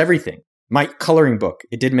this is everything. My coloring book,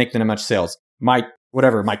 it didn't make that much sales. My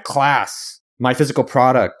class, my physical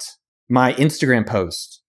product, my Instagram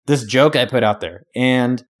post, this joke I put out there,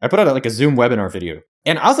 and I put out like a Zoom webinar video.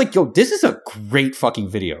 And I was like, yo, this is a great fucking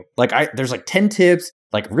video. Like there's like 10 tips,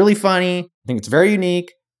 like really funny. I think it's very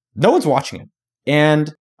unique. No one's watching it.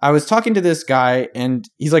 And I was talking to this guy and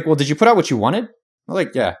he's like, well, did you put out what you wanted? I'm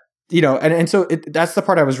like, yeah. And so that's the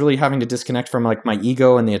part I was really having to disconnect from like my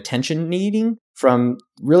ego and the attention needing from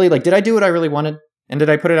really like, did I do what I really wanted? And did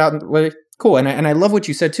I put it out? Cool. And I love what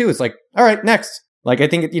you said too. It's like, all right, next. Like, I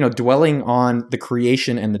think, dwelling on the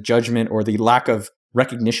creation and the judgment or the lack of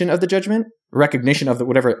recognition of the judgment, recognition of the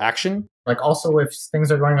whatever action. Like also if things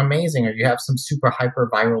are going amazing or you have some super hyper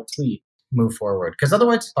viral tweet, move forward. Because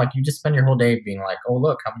otherwise, like you just spend your whole day being like, oh,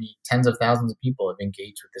 look, how many tens of thousands of people have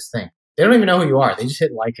engaged with this thing. They don't even know who you are. They just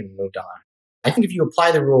hit like and moved on. I think if you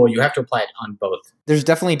apply the rule, you have to apply it on both. There's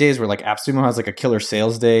definitely days where like AppSumo has like a killer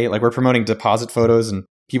sales day. Like we're promoting deposit photos and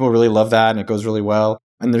people really love that and it goes really well.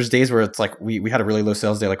 And there's days where it's like we had a really low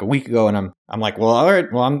sales day like a week ago and I'm like, well, all right,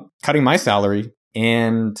 well, I'm cutting my salary.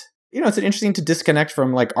 And, it's interesting to disconnect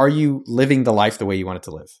from like, are you living the life the way you want it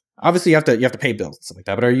to live? Obviously, you have to pay bills and stuff like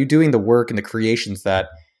that. But are you doing the work and the creations that,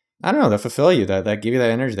 I don't know, that fulfill you, that give you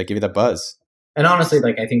that energy, that give you that buzz? And honestly,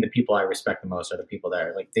 like I think the people I respect the most are the people that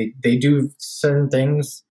are like they do certain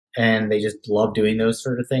things and they just love doing those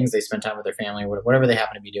sort of things. They spend time with their family, whatever they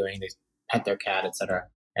happen to be doing. They pet their cat, etc.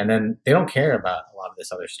 And then they don't care about a lot of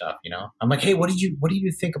this other stuff. I'm like, hey, what do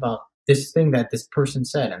you think about this thing that this person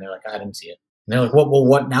said? And they're like, I didn't see it. And they're like, well,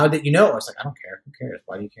 what now that you know? I was like, I don't care. Who cares?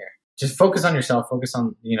 Why do you care? Just focus on yourself. Focus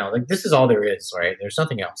on, like this is all there is, right? There's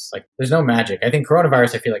nothing else. Like there's no magic. I think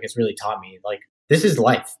coronavirus, I feel like it's really taught me like, this is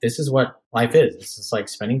life. This is what life is. This is like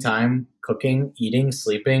spending time cooking, eating,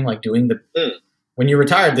 sleeping, like doing when you're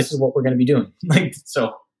retired, this is what we're going to be doing. Like,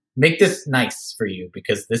 so make this nice for you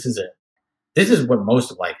because this is it. this is what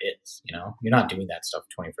most of life is. You know, you're not doing that stuff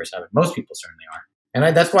 24/7. Most people certainly aren't.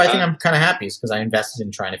 And that's why I think I'm kind of happy, is because I invested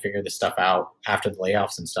in trying to figure this stuff out after the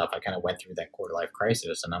layoffs and stuff. I kind of went through that quarter life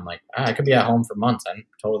crisis, and I'm like, I could be at home for months. I'm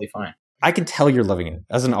totally fine. I can tell you're loving it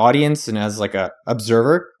as an audience and as like a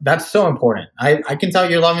observer. That's so important. I can tell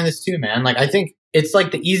you're loving this too, man. Like, I think it's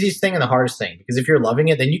like the easiest thing and the hardest thing, because if you're loving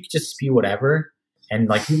it, then you can just spew whatever, and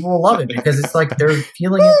like people will love it because it's like they're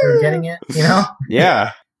feeling it, they're getting it, you know?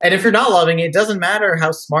 Yeah. And if you're not loving it, it doesn't matter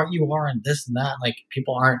how smart you are and this and that. Like,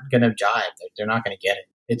 people aren't going to jive. They're not going to get it.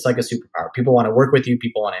 It's like a superpower. People want to work with you.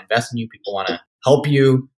 People want to invest in you. People want to help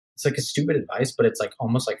you. It's like a stupid advice, but it's like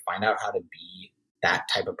almost like find out how to be that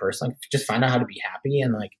type of person. Like, just find out how to be happy.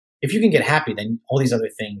 And like, if you can get happy, then all these other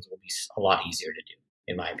things will be a lot easier to do,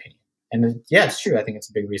 in my opinion. And yeah, it's true. I think it's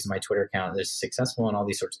a big reason my Twitter account is successful and all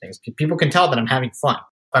these sorts of things. People can tell that I'm having fun.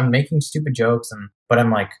 I'm making stupid jokes, but I'm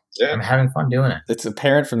like, I'm having fun doing it. It's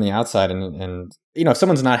apparent from the outside. And you know, if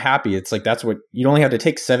someone's not happy, it's like, that's what you only have to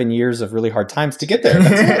take 7 years of really hard times to get there.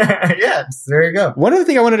 Yeah, there you go. One other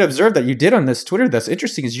thing I wanted to observe that you did on this Twitter that's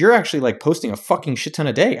interesting is you're actually like posting a fucking shit ton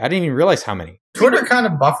a day. I didn't even realize how many. Twitter kind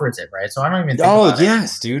of buffers it, right? So I don't even think about it. Oh,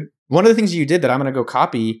 yes, dude. One of the things you did that I'm going to go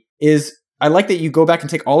copy is I like that you go back and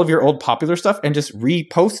take all of your old popular stuff and just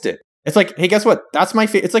repost it. It's like, hey, guess what? That's my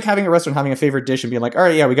it's like having a restaurant having a favorite dish and being like, all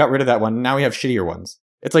right, yeah, we got rid of that one. Now we have shittier ones.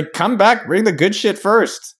 It's like, come back, bring the good shit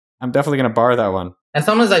first. I'm definitely going to borrow that one. And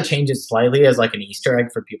sometimes I change it slightly as like an Easter egg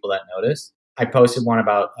for people that notice. I posted one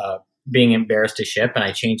about being embarrassed to ship, and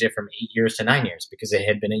I changed it from 8 years to 9 years because it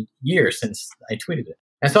had been a year since I tweeted it.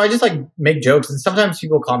 And so I just like make jokes, and sometimes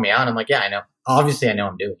people call me out and I'm like, yeah, I know. Obviously, I know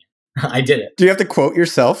I'm doing it. I did it. Do you have to quote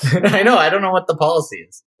yourself? I know. I don't know what the policy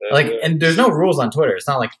is. Like, and there's no rules on Twitter. It's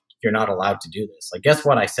not like you're not allowed to do this. Like, guess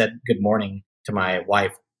what? I said good morning to my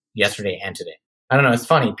wife yesterday and today. I don't know. It's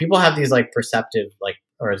funny. People have these like perceptive, like,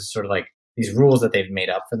 or sort of like these rules that they've made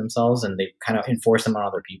up for themselves, and they kind of enforce them on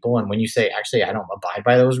other people. And when you say, actually, I don't abide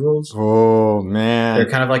by those rules. Oh, man. They're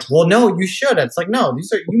kind of like, well, no, you should. It's like, no,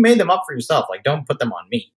 you made them up for yourself. Like, don't put them on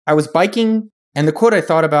me. I was biking, and the quote I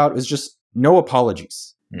thought about was just no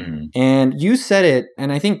apologies. Mm-hmm. And you said it,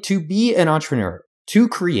 and I think to be an entrepreneur, to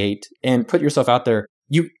create and put yourself out there,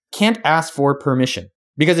 you can't ask for permission.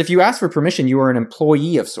 Because if you ask for permission, you are an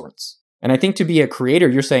employee of sorts. And I think to be a creator,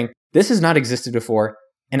 you're saying, this has not existed before,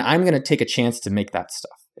 and I'm going to take a chance to make that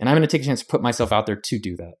stuff. And I'm going to take a chance to put myself out there to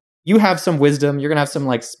do that. You have some wisdom. You're going to have some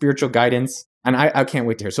like spiritual guidance. And I can't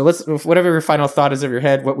wait to hear. So whatever your final thought is of your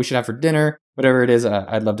head, what we should have for dinner, whatever it is,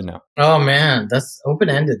 I'd love to know. Oh, man, that's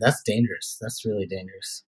open-ended. That's dangerous. That's really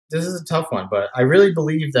dangerous. This is a tough one, but I really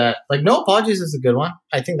believe that like no apologies is a good one.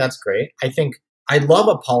 I think that's great. I think I love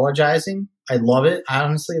apologizing. I love it. I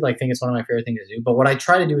honestly think it's one of my favorite things to do. But what I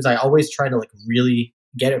try to do is I always try to like really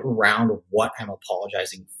get it around what I'm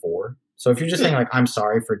apologizing for. So if you're just saying like, I'm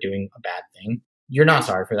sorry for doing a bad thing, you're not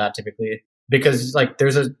sorry for that typically, because like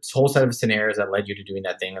there's a whole set of scenarios that led you to doing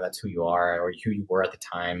that thing, and that's who you are or who you were at the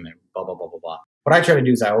time, and blah, blah, blah, blah, blah. What I try to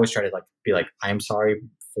do is I always try to like be like, I'm sorry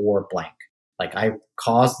for blank. Like, I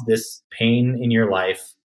caused this pain in your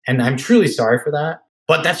life, and I'm truly sorry for that.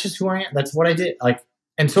 But that's just who I am. That's what I did. Like,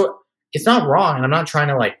 and so it's not wrong, and I'm not trying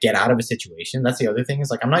to like get out of a situation. That's the other thing,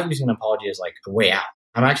 is like I'm not using an apology as like a way out.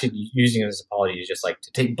 I'm actually using it as an apology as just like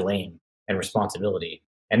to take blame and responsibility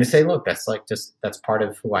and to say, look, that's like just that's part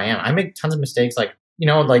of who I am. I make tons of mistakes, like, you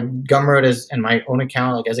know, like Gumroad is, and my own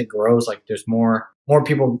account, like as it grows, like there's more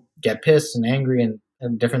people get pissed and angry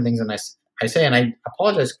and different things than I say, and I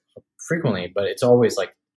apologize frequently, but it's always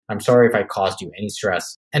like, I'm sorry if I caused you any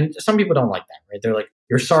stress. And some people don't like that, right? They're like,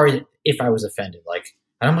 you're sorry if I was offended. Like,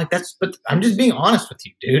 and I'm like, but I'm just being honest with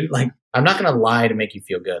you, dude. Like, I'm not going to lie to make you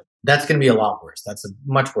feel good. That's going to be a lot worse. That's a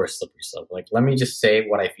much worse slippery slope. Like, let me just say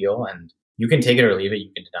what I feel, and you can take it or leave it.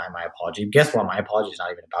 You can deny my apology. Guess what? My apology is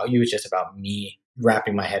not even about you. It's just about me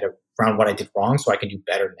wrapping my head around what I did wrong so I can do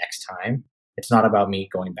better next time. It's not about me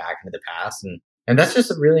going back into the past. And that's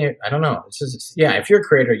just really, I don't know. It's just, yeah, if you're a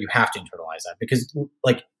creator, you have to internalize that, because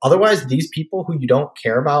like otherwise these people who you don't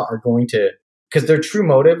care about are going to, because their true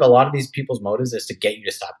motive, a lot of these people's motives is to get you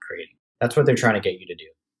to stop creating. That's what they're trying to get you to do.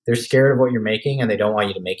 They're scared of what you're making and they don't want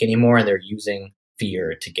you to make anymore. And they're using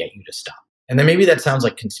fear to get you to stop. And then maybe that sounds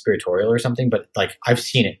like conspiratorial or something, but like I've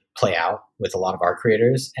seen it play out with a lot of our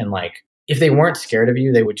creators. And like, if they weren't scared of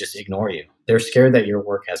you, they would just ignore you. They're scared that your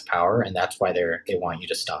work has power, and that's why they want you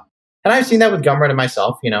to stop. And I've seen that with Gumroad and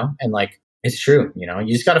myself, you know, and like, it's true, you know,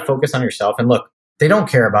 you just got to focus on yourself. And look, they don't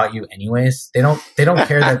care about you anyways. They don't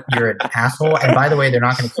care that you're an asshole. And by the way, they're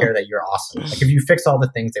not going to care that you're awesome. Like if you fix all the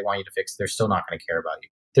things they want you to fix, they're still not going to care about you.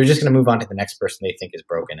 They're just going to move on to the next person they think is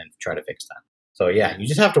broken and try to fix that. So yeah, you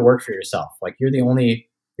just have to work for yourself. Like you're the only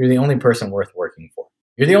You're the only person worth working for.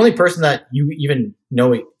 You're the only person that you even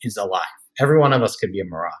know is alive. Every one of us could be a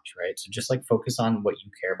mirage, right? So just like focus on what you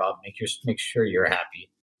care about. Make sure you're happy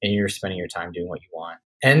and you're spending your time doing what you want.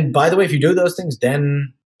 And by the way, if you do those things,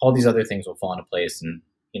 then all these other things will fall into place. And,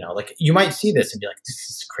 like you might see this and be like, this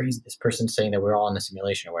is crazy. This person's saying that we're all in a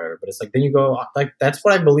simulation or whatever. But it's like, then you go like, that's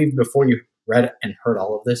what I believed before you read and heard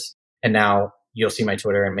all of this. And now you'll see my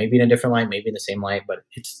Twitter and maybe in a different light, maybe in the same light, but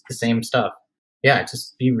it's the same stuff. Yeah,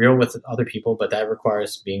 just be real with other people, but that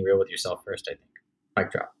requires being real with yourself first, I think. Mic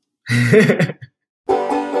drop.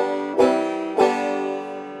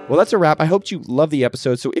 Well, that's a wrap. I hope you loved the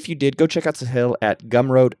episode. So if you did, go check out Sahil at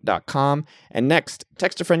gumroad.com. And next,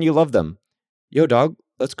 text a friend you love them. Yo, dog,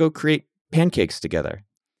 let's go create pancakes together.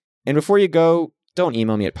 And before you go, don't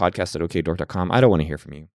email me at podcast@okdork.com. I don't want to hear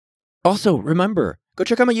from you. Also, remember, go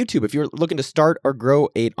check out my YouTube. If you're looking to start or grow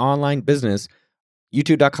an online business,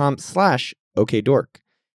 youtube.com/okdork.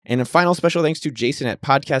 And a final special thanks to Jason at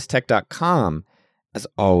podcasttech.com, as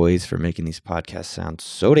always, for making these podcasts sound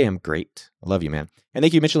so damn great. I love you, man. And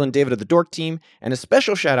thank you, Mitchell and David of the Dork Team. And a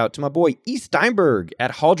special shout out to my boy E. Steinberg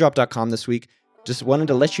at halldrop.com this week. Just wanted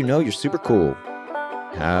to let you know you're super cool.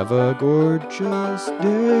 Have a gorgeous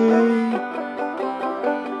day.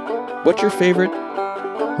 What's your favorite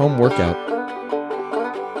home workout?